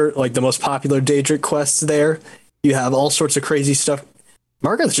 3 of your like the most popular Daedric quests there. You have all sorts of crazy stuff.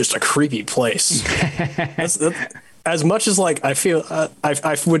 Markarth's just a creepy place. That's, as much as like I feel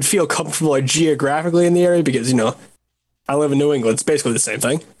I would feel comfortable like geographically in the area, because I live in New England. It's basically the same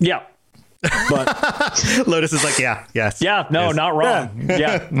thing. Yeah. But Lotus is like, yes. Yeah, no, yes. Not wrong.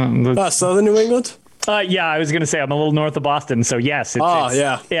 Yeah. Southern New England? Yeah, I was going to say I'm a little north of Boston, so yes.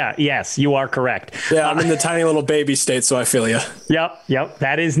 Yes, you are correct. Yeah, I'm in the tiny little baby state, so I feel you. Yep,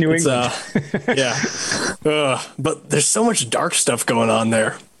 that is New England. Yeah. But there's so much dark stuff going on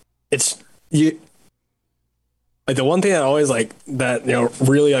there. It's you. Like the one thing that always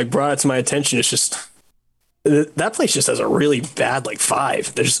really brought it to my attention is just that place just has a really bad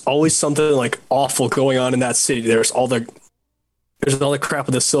vibe. There's always something awful going on in that city. There's all the crap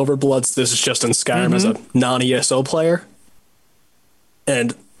with the Silver Bloods. This is just in Skyrim as a non-ESO player.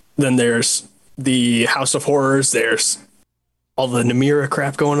 And then there's the House of Horrors. There's all the Namira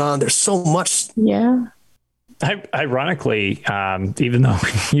crap going on. There's so much. Yeah. Ironically, even though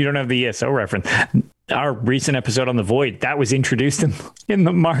you don't have the ESO reference, our recent episode on the Void, that was introduced in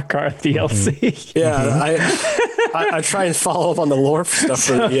the Markarth DLC. Yeah, I try and follow up on the lore stuff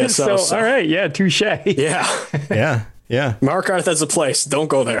for the ESO. So, all right, yeah, touche. Yeah. Markarth as a place. Don't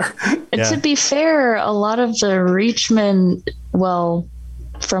go there. To be fair, a lot of the Reachmen, well,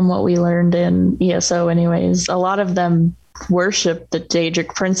 from what we learned in ESO anyways, a lot of them worship the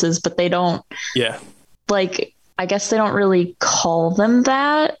Daedric princes, but they don't. Yeah. I guess they don't really call them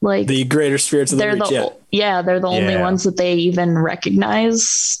that. The greater spirits of the Reach. They're the only ones that they even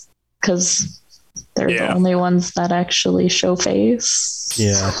recognize, because they're the only ones that actually show face.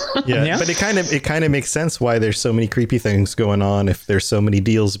 Yeah. But it kind of makes sense why there's so many creepy things going on if there's so many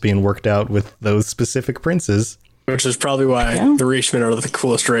deals being worked out with those specific princes. Which is probably why the Reachmen are the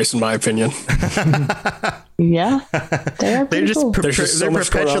coolest race, in my opinion. Yeah, they're just cool. They're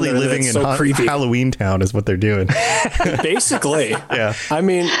perpetually living in Halloween Town, is what they're doing. Basically, yeah. I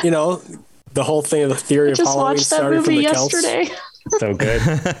mean, the whole thing of the theory of Halloween started from the Celts. Just watched that movie yesterday. So good.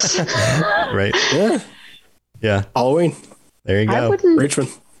 Right. Yeah. Yeah. Halloween. There you go.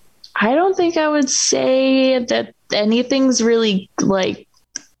 Richmond. I don't think I would say that anything's really like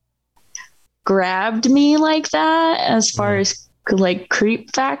grabbed me like that as far as like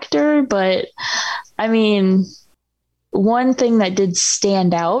creep factor, but I mean, one thing that did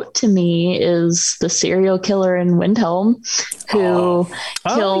stand out to me is the serial killer in Windhelm who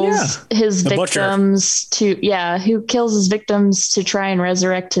kills his victims who kills his victims to try and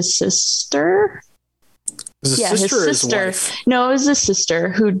resurrect his sister. His sister. No, it was his sister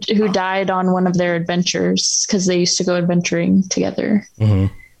who died on one of their adventures because they used to go adventuring together.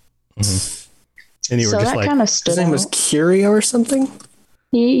 Mm-hmm. Mm-hmm. And you were just like, kind of stood his name was Curio or something.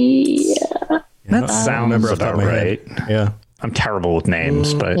 Yeah, that sounds about right. Yeah, I'm terrible with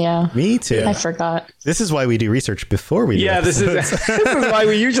names, but yeah, me too. I forgot. This is why we do research before we. Yeah, do this is why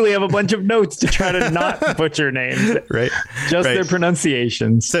we usually have a bunch of notes to try to not butcher names, right? Just their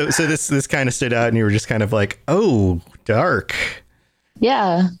pronunciations. So this kind of stood out, and you were just kind of like, oh, dark.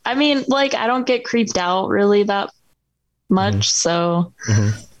 Yeah, I mean, like I don't get creeped out really that much, so.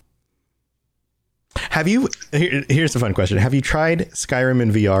 Mm-hmm. Have you? Here's a fun question. Have you tried Skyrim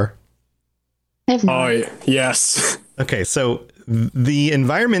in VR? Oh yes. Okay, so the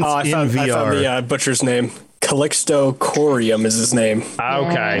environments in VR. I found the butcher's name. Calixto Corium is his name.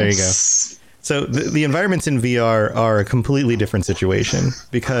 Okay, there you go. So the environments in VR are a completely different situation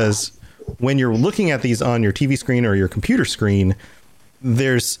because when you're looking at these on your TV screen or your computer screen,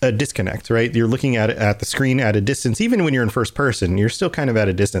 there's a disconnect, right? You're looking at the screen at a distance. Even when you're in first person, you're still kind of at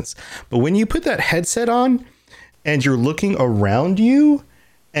a distance. But when you put that headset on and you're looking around you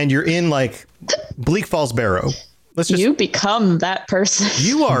and you're in like Bleak Falls Barrow, you become that person.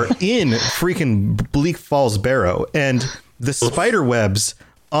 You are in freaking Bleak Falls Barrow, and the spider webs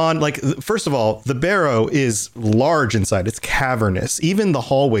on, like, first of all, the barrow is large inside. It's cavernous. Even the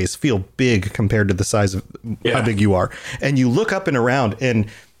hallways feel big compared to the size of how big you are. And you look up and around, and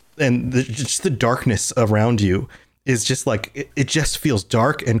just the darkness around you is just like, it just feels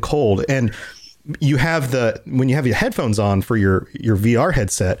dark and cold. And you have when you have your headphones on for your VR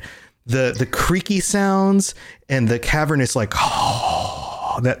headset, the creaky sounds and the cavernous, like,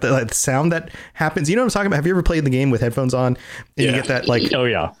 that sound that happens. You know what I'm talking about? Have you ever played the game with headphones on and you get that, like, oh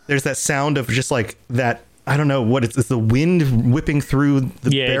yeah, there's that sound of just like that. I don't know what it's the wind whipping through the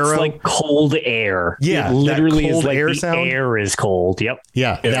barrow. It's like cold air. Yeah, it literally cold is like air the sound. air is cold. Yep.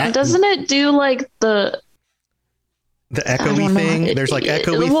 Yeah. Doesn't it do like the echoey thing? There's like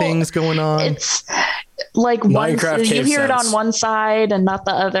echoey things going on. It's like Minecraft you hear it on one side and not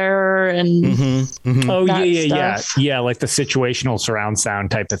the other, and oh yeah, like the situational surround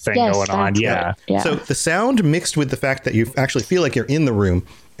sound type of thing going on. Yeah. So the sound mixed with the fact that you actually feel like you're in the room,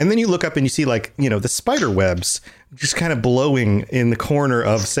 and then you look up and you see, like, you know, the spider webs just kind of blowing in the corner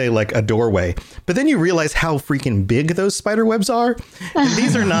of, say, like a doorway. But then you realize how freaking big those spider webs are. And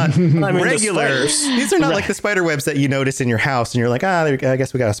these are not regular. These are not like the spider webs that you notice in your house and you're like, I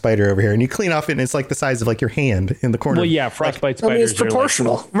guess we got a spider over here. And you clean off it and it's like the size of like your hand in the corner. Well, yeah, frostbite spiders it's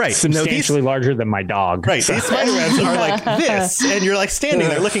proportional. Are like substantially larger than my dog. Right. So. These spider webs are like this. And you're like standing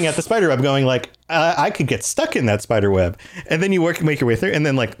there looking at the spider web going like, I could get stuck in that spider web. And then you make your way through, and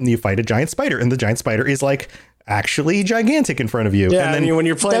then like you fight a giant spider, and the giant spider is like actually gigantic in front of you. Yeah, and then when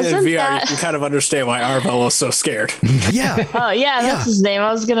you're playing in VR, you can kind of understand why Arvel was so scared. Yeah. Oh yeah, that's his name.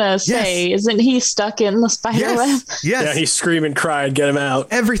 I was gonna say, isn't he stuck in the spider web? Yes. Yeah, he screamed and cried, get him out.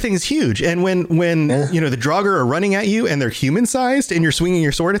 Everything's huge. And when you know the Draugr are running at you and they're human sized and you're swinging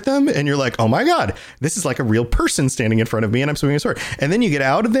your sword at them and you're like, oh my God, this is like a real person standing in front of me and I'm swinging a sword. And then you get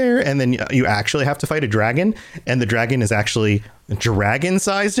out of there and then you actually have to fight a dragon, and the dragon is actually dragon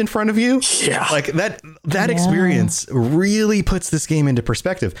sized in front of you. Yeah. Like that experience really puts this game into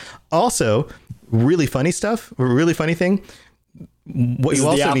perspective. Also, really funny stuff, a really funny thing. What you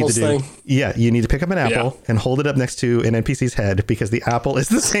also need to do, you need to pick up an apple and hold it up next to an NPC's head, because the apple is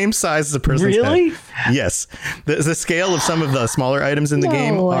the same size as a person's head. Yes. The scale of some of the smaller items in the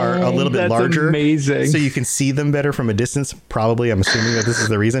game are a little bit larger. Amazing. So you can see them better from a distance. Probably, I'm assuming that this is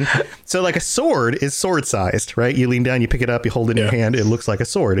the reason. So like a sword is sword sized, right? You lean down, you pick it up, you hold it in your hand. It looks like a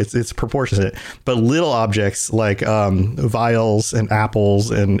sword. It's proportionate. But little objects like vials and apples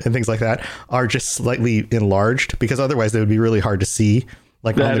and things like that are just slightly enlarged, because otherwise they would be really hard to see,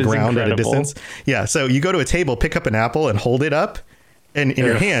 like on the ground at a distance. Yeah. So you go to a table, pick up an apple and hold it up and in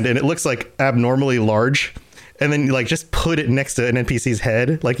your hand, and it looks like abnormally large. And then you like just put it next to an NPC's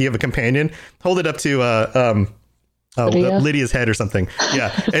head. Like you have a companion, hold it up to, Lydia's head or something.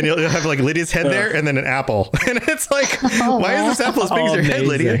 Yeah. And you'll have like Lydia's head there and then an apple. And it's like, why is this apple as big as your head,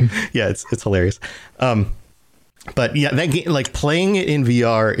 Lydia? Yeah. It's hilarious. But yeah, that game, like playing it in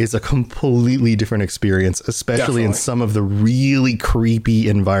VR is a completely different experience, especially in some of the really creepy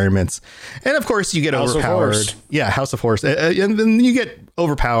environments. And of course, you get overpowered. Yeah, House of Horrors, and then you get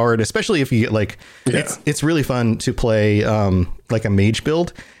overpowered, especially if you get like it's really fun to play like a mage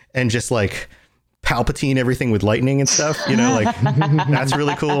build and just like Palpatine everything with lightning and stuff. You know, like that's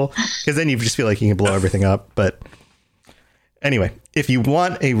really cool because then you just feel like you can blow everything up. But anyway, if you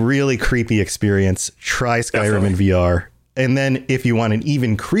want a really creepy experience, try Skyrim in VR. And then if you want an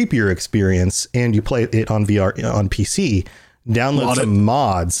even creepier experience and you play it on VR on PC, download some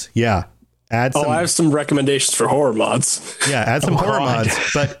mods. Yeah. Add some, I have some recommendations for horror mods. Yeah, add some horror mods.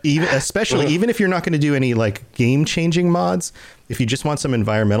 But even if you're not going to do any like game-changing mods, if you just want some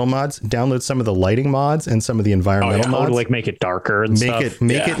environmental mods, download some of the lighting mods and some of the environmental mods. To like make it darker and stuff.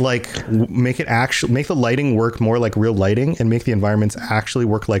 Make the lighting work more like real lighting and make the environments actually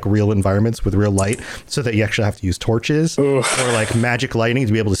work like real environments with real light, so that you actually have to use torches or like magic lighting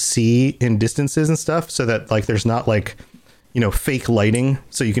to be able to see in distances and stuff, so that like there's not like, you know, fake lighting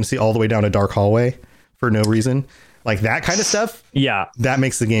so you can see all the way down a dark hallway for no reason. Like that kind of stuff. Yeah. That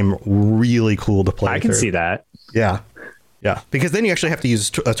makes the game really cool to play. I can see that. Yeah. Yeah. Because then you actually have to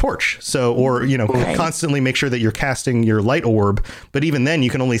use a torch. So, or, you know, constantly make sure that you're casting your light orb. But even then you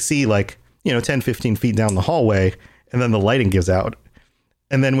can only see like, you know, 10, 15 feet down the hallway, and then the lighting gives out.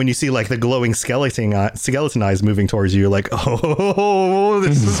 And then when you see like the glowing skeleton eyes moving towards you, you're like, oh,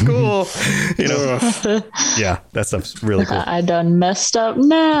 this is cool. You know, yeah, that stuff's really cool. I done messed up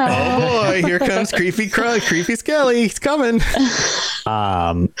now. Oh boy, here comes creepy Skelly. He's coming.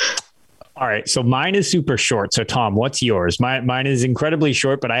 All right, so mine is super short. So Tom, what's yours? Mine is incredibly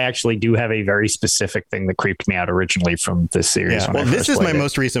short, but I actually do have a very specific thing that creeped me out originally from this series. Yeah, well, this is my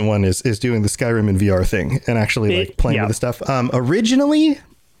most recent one is doing the Skyrim in VR thing and actually like playing with the stuff. Originally,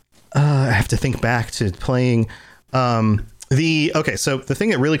 I have to think back to playing so the thing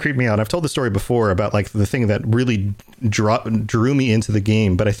that really creeped me out, I've told the story before about like the thing that really drew me into the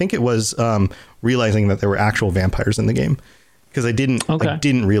game, but I think it was realizing that there were actual vampires in the game. Because I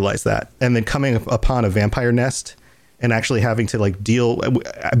didn't realize that. And then coming upon a vampire nest and actually having to like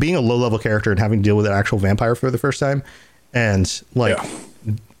being a low level character and having to deal with an actual vampire for the first time, and like,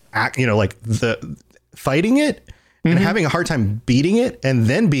 you know, like the fighting it and having a hard time beating it and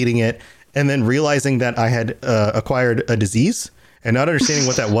then realizing that I had acquired a disease and not understanding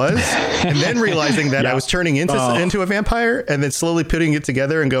what that was, and then realizing that I was turning into a vampire, and then slowly putting it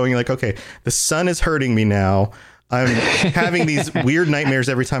together and going like, okay, the sun is hurting me now. I'm having these weird nightmares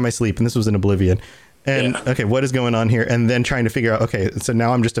every time I sleep. And this was in Oblivion. And okay, what is going on here? And then trying to figure out, okay, so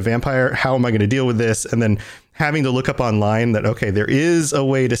now I'm just a vampire. How am I going to deal with this? And then having to look up online that, okay, there is a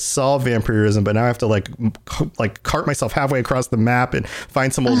way to solve vampirism, but now I have to like cart myself halfway across the map and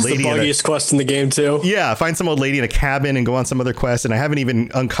find some old lady. The buggiest quest in the game too. Yeah, find some old lady in a cabin and go on some other quest. And I haven't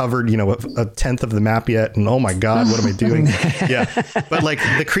even uncovered, you know, a tenth of the map yet. And oh my God, what am I doing? Yeah. But like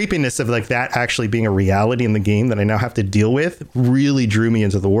the creepiness of like that actually being a reality in the game that I now have to deal with really drew me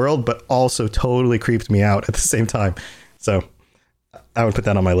into the world, but also totally creeped me out at the same time. So I would put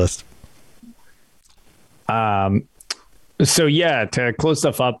that on my list. So yeah, to close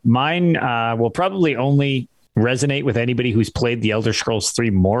stuff up, mine will probably only resonate with anybody who's played the Elder Scrolls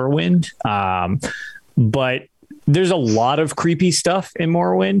 3 Morrowind. But there's a lot of creepy stuff in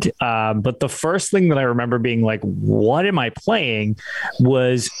Morrowind. But the first thing that I remember being like, what am I playing,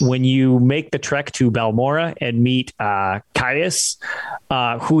 was when you make the trek to Balmora and meet Caius,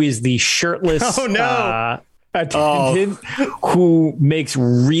 who is the shirtless attendant who makes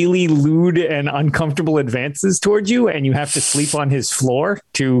really lewd and uncomfortable advances towards you, and you have to sleep on his floor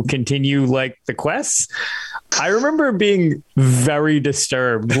to continue like the quests. I remember being very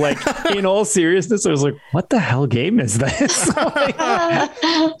disturbed. Like, in all seriousness, I was like, what the hell game is this? He's like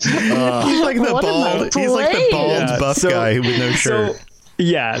the bald buff guy with no shirt.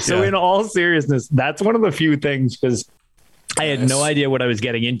 So in all seriousness, that's one of the few things, because I had no idea what I was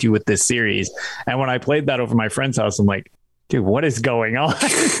getting into with this series. And when I played that over my friend's house, I'm like, dude, what is going on?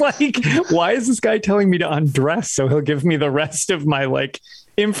 Like, why is this guy telling me to undress so he'll give me the rest of my like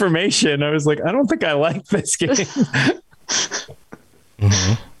information? I was like, I don't think I like this game.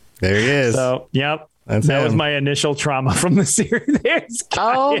 There he is. So, yep. That was my initial trauma from the series.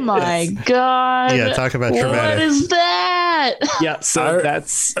 Oh my God. Yeah, talk about traumatic. What is that? Yeah, so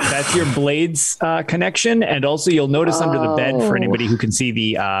that's your blades connection. And also you'll notice under the bed, for anybody who can see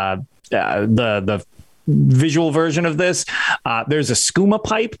the visual version of this. There's a skooma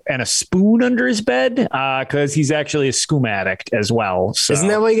pipe and a spoon under his bed because he's actually a skooma addict as well. So. Isn't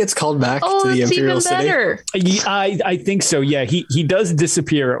that why he gets called back to the it's Imperial even City? better. I think so. Yeah, he does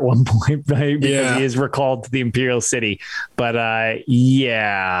disappear at one point, right? Because he is recalled to the Imperial City. But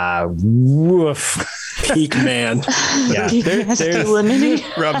yeah, woof. Peak man. Yeah, Masculinity.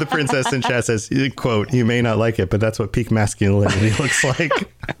 Rob the Princess in chat says, quote, "You may not like it, but that's what peak masculinity looks like."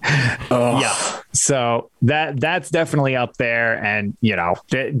 Yeah. So that's definitely up there. And,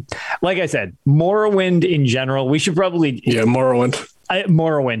 like I said, Morrowind in general, we should probably. Yeah, Morrowind.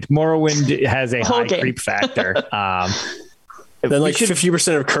 Morrowind has a high Okay. creep factor. Then like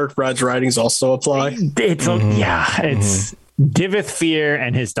 50% of Kirkbride's writings also apply. It's it's Divith Fear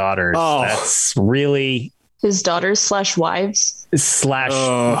and his daughters. Oh. That's really His daughters / wives.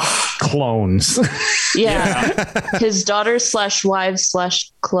 / clones. Yeah. His daughters / wives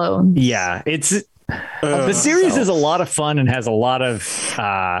 / clones. Yeah, it's the series is a lot of fun and has a lot of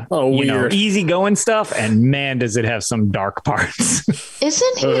weird. easygoing stuff, and man, does it have some dark parts.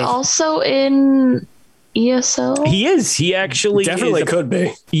 Isn't he also in ESO? He is. He actually Definitely is could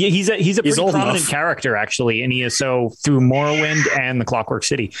be. He's a pretty old prominent enough. character actually in ESO through Morrowind and the Clockwork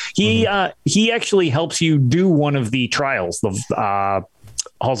City. He actually helps you do one of the trials, the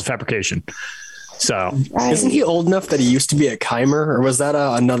Halls of Fabrication. So Right. Isn't he old enough that he used to be a Chimer, or was that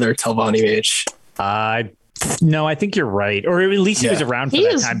another Telvanni mage? no, I think you're right, or at least he was around for He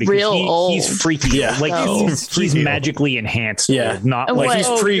that is time because real old. he's freaky. Yeah. Like Oh. he's magically enhanced. Yeah. old, not And like what- He's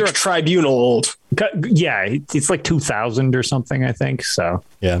oh, you're a- pre-tribunal old. Yeah, it's like 2000 or something, I think. So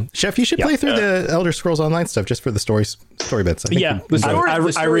Yeah, Chef, you should play through the Elder Scrolls Online stuff just for the story bits. I think yeah, you-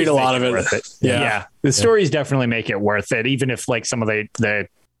 I read a lot of it. Worth it. Yeah. Yeah, the stories definitely make it worth it, even if like some of the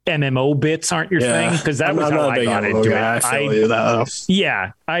MMO bits aren't your thing, because that was I'm how not a I big got MMO into guy. it. I feel you that.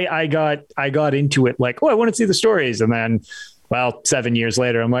 Yeah, I got into it like, I want to see the stories, and then, well, 7 years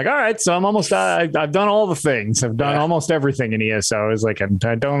later, I'm like, all right, so I'm almost I've done all the things. I've done almost everything in ESO. I was like, I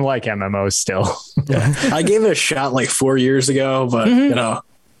don't like MMOs still. I gave it a shot like 4 years ago, but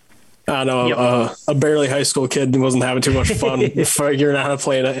I don't know. A barely high school kid wasn't having too much fun figuring out how to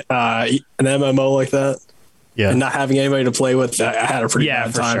play an MMO like that. Yeah, And not having anybody to play with, I had a pretty Yeah,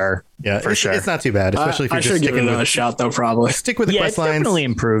 bad for time. sure. yeah, for sure. It's not too bad, especially if I you're should just give it sticking another with shot though. Probably. stick with the Yeah, quest it's lines. definitely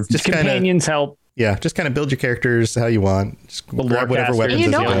improved. Just kinda- Companions help. Yeah, just kind of build your characters how you want. Just grab whatever Lorecasters. weapons You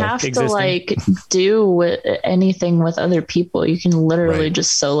as don't go. have to Existing. like do with anything with other people. You can literally Right.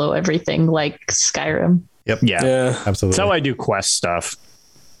 just solo everything like Skyrim. Yep. Yeah, Yeah. Absolutely. that's how I do quest stuff.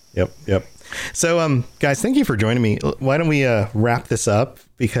 Yep. So, guys, thank you for joining me. Why don't we wrap this up,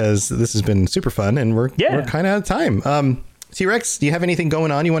 because this has been super fun and we're kind of out of time. T-Rex, do you have anything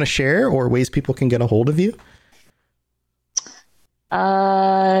going on you want to share, or ways people can get a hold of you?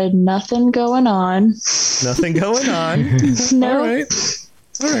 Nothing going on. Nothing going on. No. All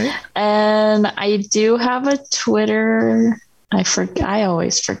right. And I do have a Twitter. I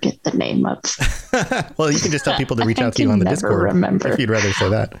always forget the name of. Well, you can just tell people to reach I out to you can on the never Discord remember. if you'd rather say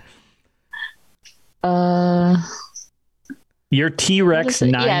that. Your T-Rex What is it?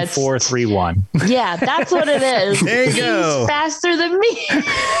 Yeah, it's- 9431. Yeah, that's what it is. There you He's go. faster than me.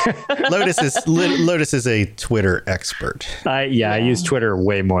 Lotus is a Twitter expert. I use Twitter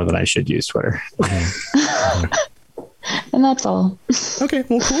way more than I should use Twitter. And that's all. Okay,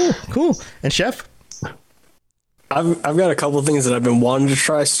 well, cool. And Chef? I've got a couple of things that I've been wanting to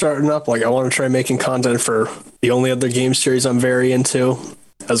try starting up. Like I want to try making content for the only other game series I'm very into,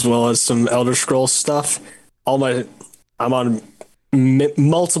 as well as some Elder Scrolls stuff. I'm on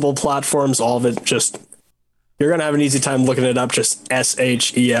multiple platforms. All of it just, you're gonna have an easy time looking it up. Just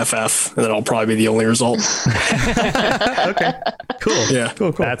SHEFF, and that'll probably be the only result. Okay, cool. Yeah.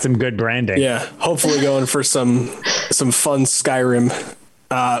 Cool. That's some good branding. Yeah, hopefully going for some fun Skyrim.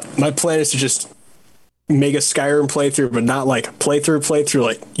 My plan is to just make a Skyrim playthrough, but not like playthrough,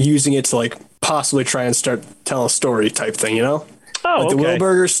 like using it to like possibly try and start tell a story type thing, you know? Oh, Like the okay.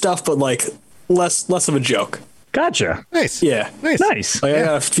 Wilburger stuff, but like less of a joke. Gotcha. Nice. Yeah. Nice. Like I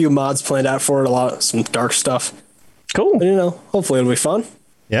got a few mods planned out for it, some dark stuff. Cool. But hopefully it'll be fun.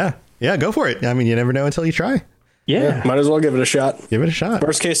 Yeah, go for it. I mean, you never know until you try. Yeah. Might as well give it a shot. Give it a shot.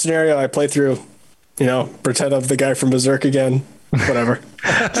 Worst case scenario, I play through, pretend I'm the guy from Berserk again. Whatever.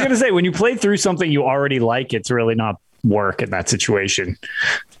 I was gonna say, when you play through something you already like, it's really not work in that situation.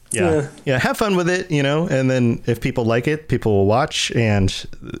 Yeah. Have fun with it, and then if people like it, people will watch, and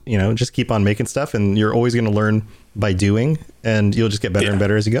just keep on making stuff, and you're always going to learn by doing, and you'll just get better and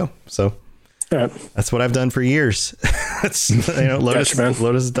better as you go. So that's what I've done for years. That's Lotus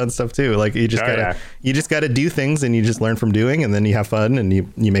has done stuff too. Like you just gotta do things, and you just learn from doing, and then you have fun, and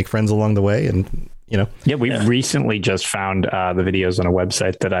you make friends along the way, and Yeah, we recently just found the videos on a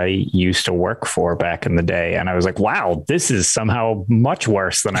website that I used to work for back in the day. And I was like, wow, this is somehow much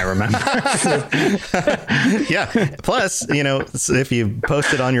worse than I remember. Yeah. Plus, if you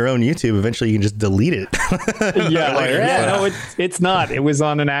post it on your own YouTube, eventually you can just delete it. No, it's not. It was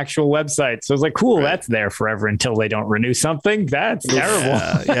on an actual website. So I was like, cool, that's there forever until they don't renew something. That's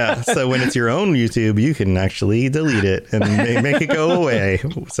terrible. Yeah. So when it's your own YouTube, you can actually delete it and make it go away.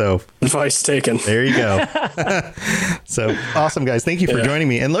 So Advice taken. there you go. So awesome, guys. Thank you for joining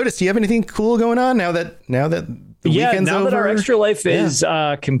me. And Lotus, do you have anything cool going on now that the weekend's now over? that our Extra Life is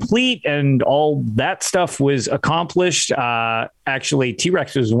complete and all that stuff was accomplished, actually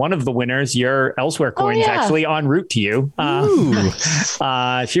T-Rex was one of the winners. Your Elsewhere coin is actually en route to you.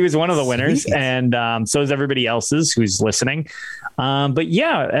 She was one of the winners. Sweet. And so is everybody else's who's listening. But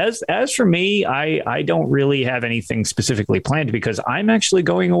yeah, as for me, I don't really have anything specifically planned because I'm actually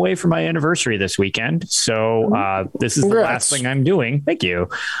going away for my anniversary this weekend. So this is the last thing I'm doing. Thank you.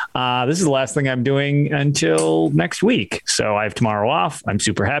 This is the last thing I'm doing until next week. So I have tomorrow off. I'm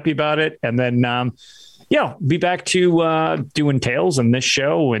super happy about it. And then, be back to doing Tales and this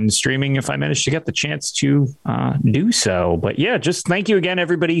show and streaming if I manage to get the chance to do so. But yeah, just thank you again,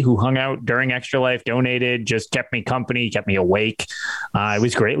 everybody who hung out during Extra Life, donated, just kept me company, kept me awake. It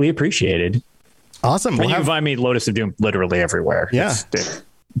was greatly appreciated. Awesome. And you can find me Lotus of Doom literally everywhere. Yeah.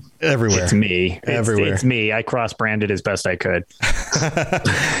 Everywhere. It's me. Everywhere. It's me. I cross-branded as best I could.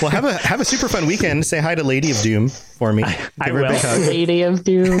 Well, have a super fun weekend. Say hi to Lady of Doom for me. I will. Lady of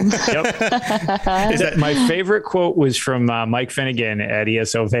Doom. Yep. My favorite quote was from Mike Finnegan at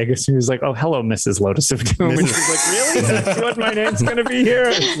ESO Vegas. He was like, "Oh, hello, Mrs. Lotus of Doom." And she's like, "Really? That's what my name's going to be here?"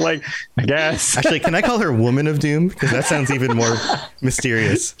 It's like, I guess. Actually, can I call her Woman of Doom? Because that sounds even more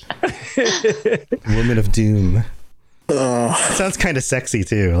mysterious. Woman of Doom. It sounds kind of sexy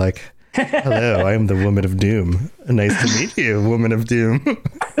too. Like, hello, I am the Woman of Doom. Nice to meet you, Woman of Doom.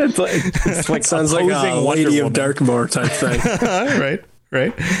 It's like sounds like a Lady of Darkmoor type thing.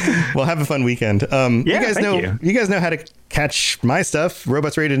 Right. Well, have a fun weekend. You guys know how to catch my stuff.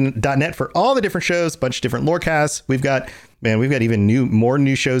 robotsradio.net for all the different shows, bunch of different lorecasts. We've got even more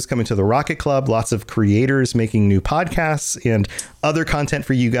new shows coming to the Rocket Club. Lots of creators making new podcasts and other content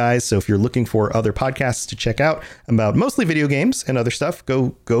for you guys. So if you're looking for other podcasts to check out about mostly video games and other stuff,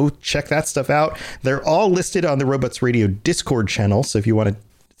 go check that stuff out. They're all listed on the Robots Radio Discord channel. So if you want to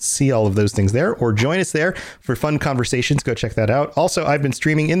see all of those things there or join us there for fun conversations, go check that out. Also, I've been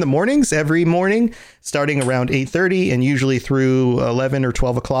streaming in the mornings every morning starting around 8:30 and usually through 11 or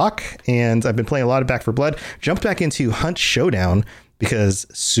 12 o'clock. And I've been playing a lot of Back 4 Blood. Jumped back into Hunt Showdown because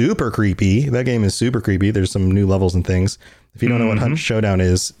super creepy. That game is super creepy. There's some new levels and things. If you don't know what Hunt Showdown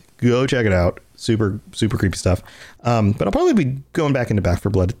is, go check it out. Super creepy stuff. But I'll probably be going back into Back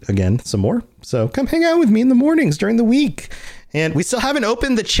 4 Blood again some more. So come hang out with me in the mornings during the week. And we still haven't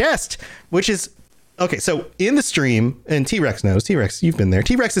opened the chest, which is okay. So in the stream, and T-Rex knows. T-Rex, you've been there.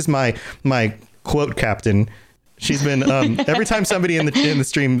 T-Rex is my quote captain. She's been every time somebody in the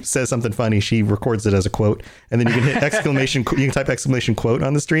stream says something funny, she records it as a quote, and then you can hit exclamation. You can type exclamation quote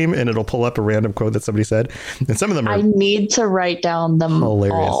on the stream, and it'll pull up a random quote that somebody said. And some of them are. I need to write down them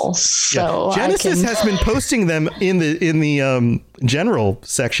hilarious. All. So Genesis has been posting them in the general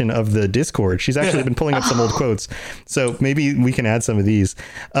section of the Discord. She's actually been pulling up some old quotes, so maybe we can add some of these.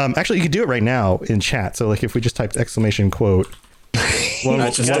 Actually, you could do it right now in chat. So like if we just typed exclamation quote. One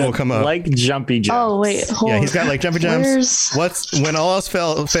will come up. Like jumpy jumps. Oh, wait. Hold he's got like jumpy jumps. What's when all else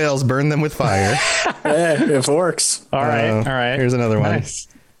fails, burn them with fire. Yeah, it works. All right. Here's another one. Nice.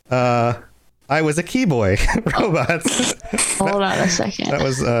 I was a key boy. Robots. Hold on a second. That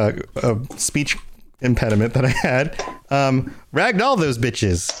was a speech impediment that I had. Ragged all those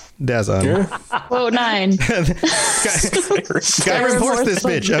bitches. Dazon. Quote 9. Skyrim horse this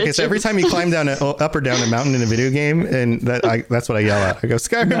bitch. Okay, so every time you climb down up or down a mountain in a video game, and that's what I yell at. I go,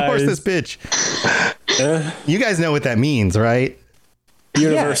 Skyrim horse this bitch. You guys know what that means, right?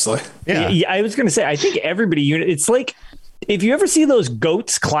 Universally. Yeah. I was going to say, I think everybody, it's like, if you ever see those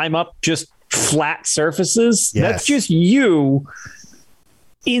goats climb up just flat surfaces, that's just you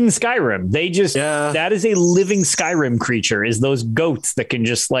in Skyrim. They just, that is a living Skyrim creature, is those goats that can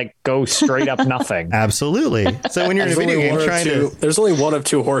just like go straight up nothing. Absolutely. So when you're in a video game there's only one of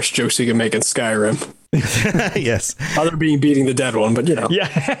two horse jokes you can make in Skyrim. Yes. Other being beating the dead one, but you know.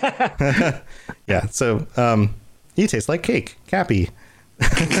 Yeah. Yeah. So you taste like cake, Cappy.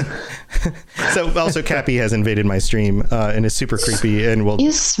 So also Cappy has invaded my stream and is super creepy and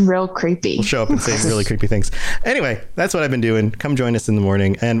he's real creepy. Will show up and say really creepy things. Anyway, that's what I've been doing. Come join us in the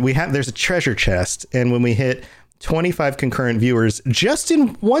morning, and there's a treasure chest, and when we hit 25 concurrent viewers just in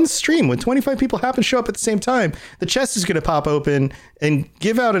one stream. When 25 people happen to show up at the same time, the chest is going to pop open and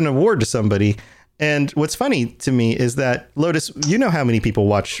give out an award to somebody. And what's funny to me is that, Lotus, you know how many people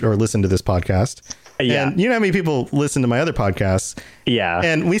watch or listen to this podcast. Yeah. And you know how many people listen to my other podcasts. Yeah.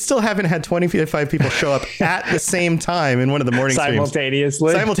 And we still haven't had 25 people show up at the same time in one of the morning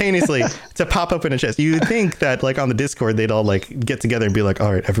simultaneously to pop open a chest. You'd think that like on the Discord, they'd all like get together and be like,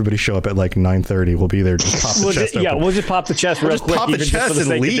 all right, everybody show up at like 9:30. We'll be there. Just pop the chest open. Yeah, we'll just pop the chest real quick. Pop the chest and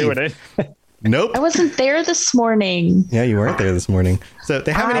leave. Nope. I wasn't there this morning. Yeah, you weren't there this morning. So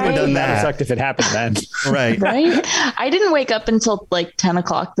they haven't even done that. That sucked if it happened then. Right. Right? I didn't wake up until like 10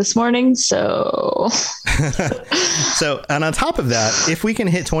 o'clock this morning, so... So, and on top of that, if we can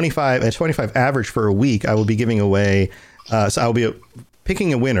hit 25 average for a week, I will be giving away... so I'll be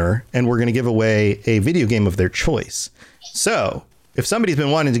picking a winner, and we're going to give away a video game of their choice. So, if somebody's been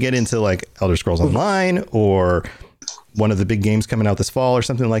wanting to get into like Elder Scrolls Online or... one of the big games coming out this fall or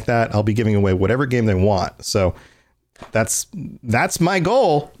something like that, I'll be giving away whatever game they want. So that's my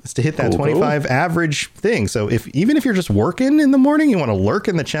goal, is to hit that 25 average thing. So even if you're just working in the morning, you want to lurk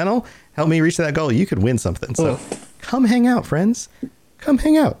in the channel, help me reach that goal, you could win something. So come hang out, friends. Come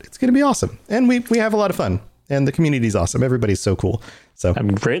hang out. It's going to be awesome. And we have a lot of fun, and the community's awesome. Everybody's so cool. So I'm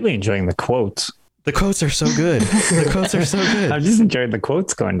greatly enjoying the quotes. The quotes are so good. The quotes are so good. I'm just enjoying the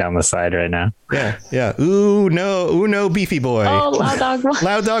quotes going down the side right now. Yeah. Ooh no, beefy boy. Oh, loud dog one.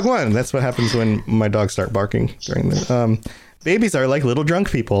 Loud dog one. That's what happens when my dogs start barking during the. Babies are like little drunk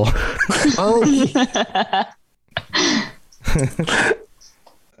people.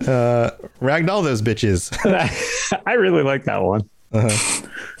 Ragdoll those bitches. I really like that one.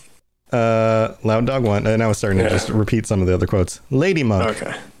 Loud dog one. And I was starting to just repeat some of the other quotes. Lady Monk.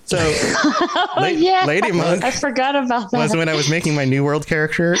 Okay. So, Yeah. Lady Monk. I forgot about that. Was when I was making my New World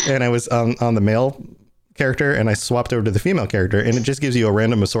character, and I was on the male character, and I swapped over to the female character, and it just gives you a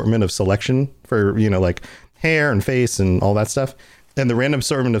random assortment of selection for, like hair and face and all that stuff. And the random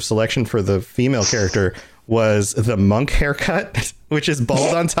assortment of selection for the female character was the monk haircut, which is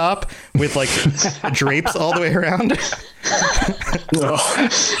bald on top with like drapes all the way around. And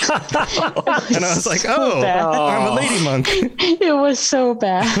I was like, I'm a lady monk. It was so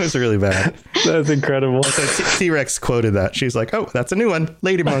bad. It was really bad. That's incredible. So T-Rex quoted that. She's like, oh, that's a new one.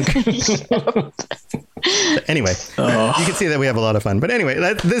 Lady monk. Anyway, you can see that we have a lot of fun. But anyway,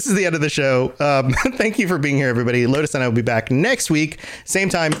 this is the end of the show. Thank you for being here, everybody. Lotus and I will be back next week. Same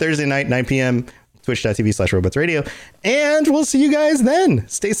time, Thursday night, 9 p.m. Twitch.tv/robotsradio. And we'll see you guys then.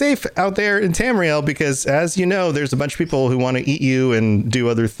 Stay safe out there in Tamriel, because as you know, there's a bunch of people who want to eat you and do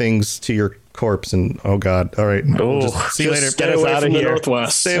other things to your corpse. And oh God. All right. We'll just see you later. Get us out of here.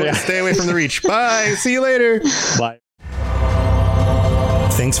 Northwest. Stay away from the reach. Bye. See you later. Bye.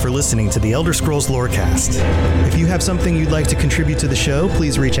 Thanks for listening to the Elder Scrolls Lorecast. If you have something you'd like to contribute to the show,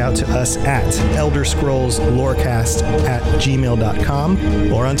 please reach out to us at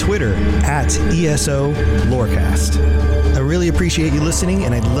elderscrollslorecast@gmail.com or on Twitter @ESO Lorecast. I really appreciate you listening,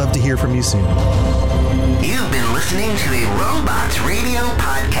 and I'd love to hear from you soon. You've been listening to a Robots Radio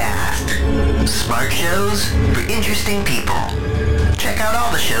podcast. Smart shows for interesting people. Check out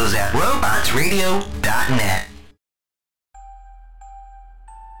all the shows at robotsradio.net.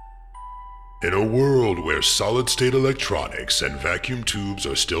 In a world where solid-state electronics and vacuum tubes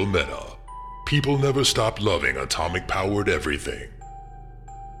are still meta, people never stop loving atomic-powered everything.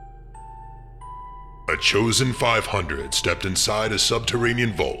 A chosen 500 stepped inside a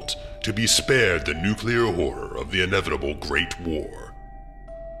subterranean vault to be spared the nuclear horror of the inevitable Great War.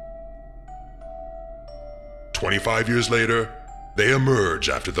 25 years later, they emerge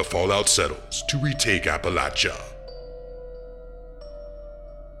after the fallout settles to retake Appalachia.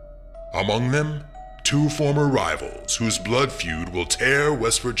 Among them, two former rivals whose blood feud will tear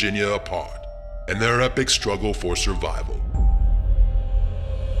West Virginia apart in their epic struggle for survival.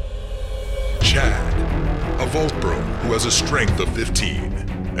 Chad, a vault bro who has a strength of 15,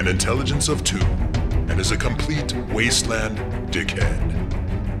 an intelligence of 2, and is a complete wasteland dickhead.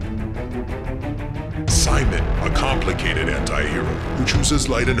 Simon, a complicated anti-hero who chooses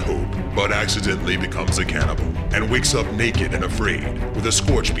light and hope, but accidentally becomes a cannibal and wakes up naked and afraid with a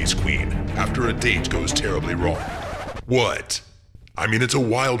Scorch Beast queen after a date goes terribly wrong. What? I mean, it's a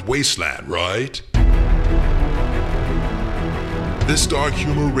wild wasteland, right? This dark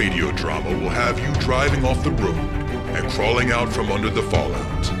humor radio drama will have you driving off the road and crawling out from under the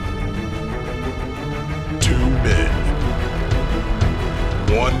fallout. 2 men,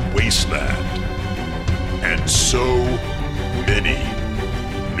 1 wasteland, and so many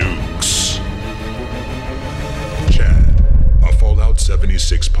nukes. Chad, a Fallout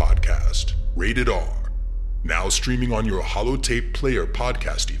 76 podcast. Rated R. Now streaming on your holotape player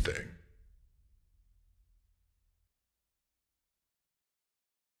podcasty thing.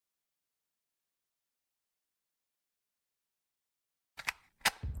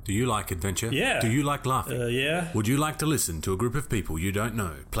 Do you like adventure? Yeah. Do you like laughing? Yeah. Would you like to listen to a group of people you don't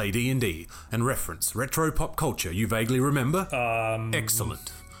know play D&D and reference retro pop culture you vaguely remember?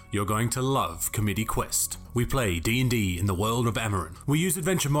 Excellent. You're going to love Committee Quest. We play D&D in the world of Amarin. We use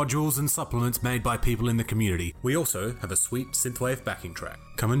adventure modules and supplements made by people in the community. We also have a sweet synthwave backing track.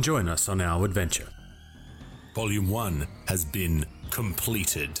 Come and join us on our adventure. Volume 1 has been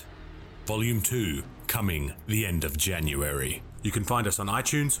completed. Volume 2 coming the end of January. You can find us on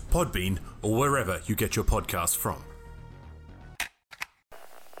iTunes, Podbean, or wherever you get your podcasts from.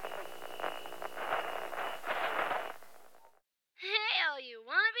 Hey, all you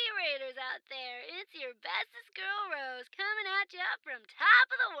wannabe raiders out there, it's your bestest girl Rose coming at ya from top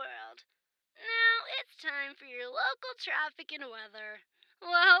of the world. Now it's time for your local traffic and weather.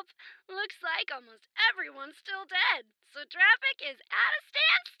 Well, looks like almost everyone's still dead, so traffic is at a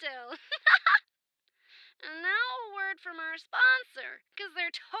standstill. And now a word from our sponsor, because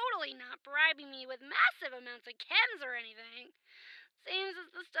they're totally not bribing me with massive amounts of chems or anything. Seems as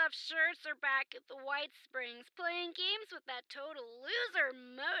the stuffed shirts are back at the White Springs playing games with that total loser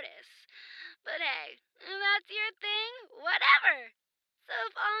Modus. But hey, if that's your thing, whatever. So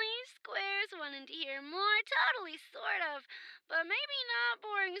if all you squares wanted to hear more totally sort of, but maybe not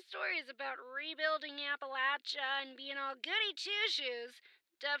boring stories about rebuilding Appalachia and being all goody two-shoes,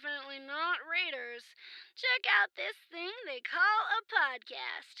 definitely not raiders, check out this thing they call a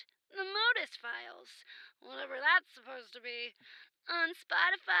podcast, the Modus Files, whatever that's supposed to be, on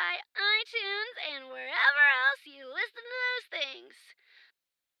Spotify, iTunes, and wherever else you listen to those things.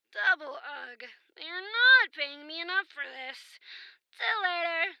 Double ugh, they are not paying me enough for this. Till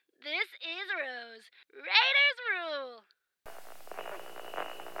later, this is Rose. Raiders rule!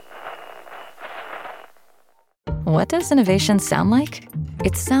 What does innovation sound like?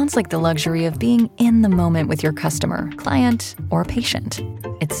 It sounds like the luxury of being in the moment with your customer, client, or patient.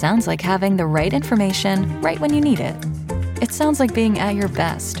 It sounds like having the right information right when you need it. It sounds like being at your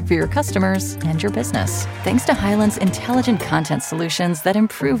best for your customers and your business. Thanks to Hyland's intelligent content solutions that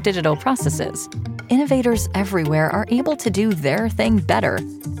improve digital processes, innovators everywhere are able to do their thing better,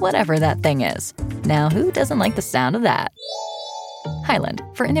 whatever that thing is. Now, who doesn't like the sound of that? Hyland,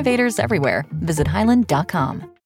 for innovators everywhere. Visit hyland.com.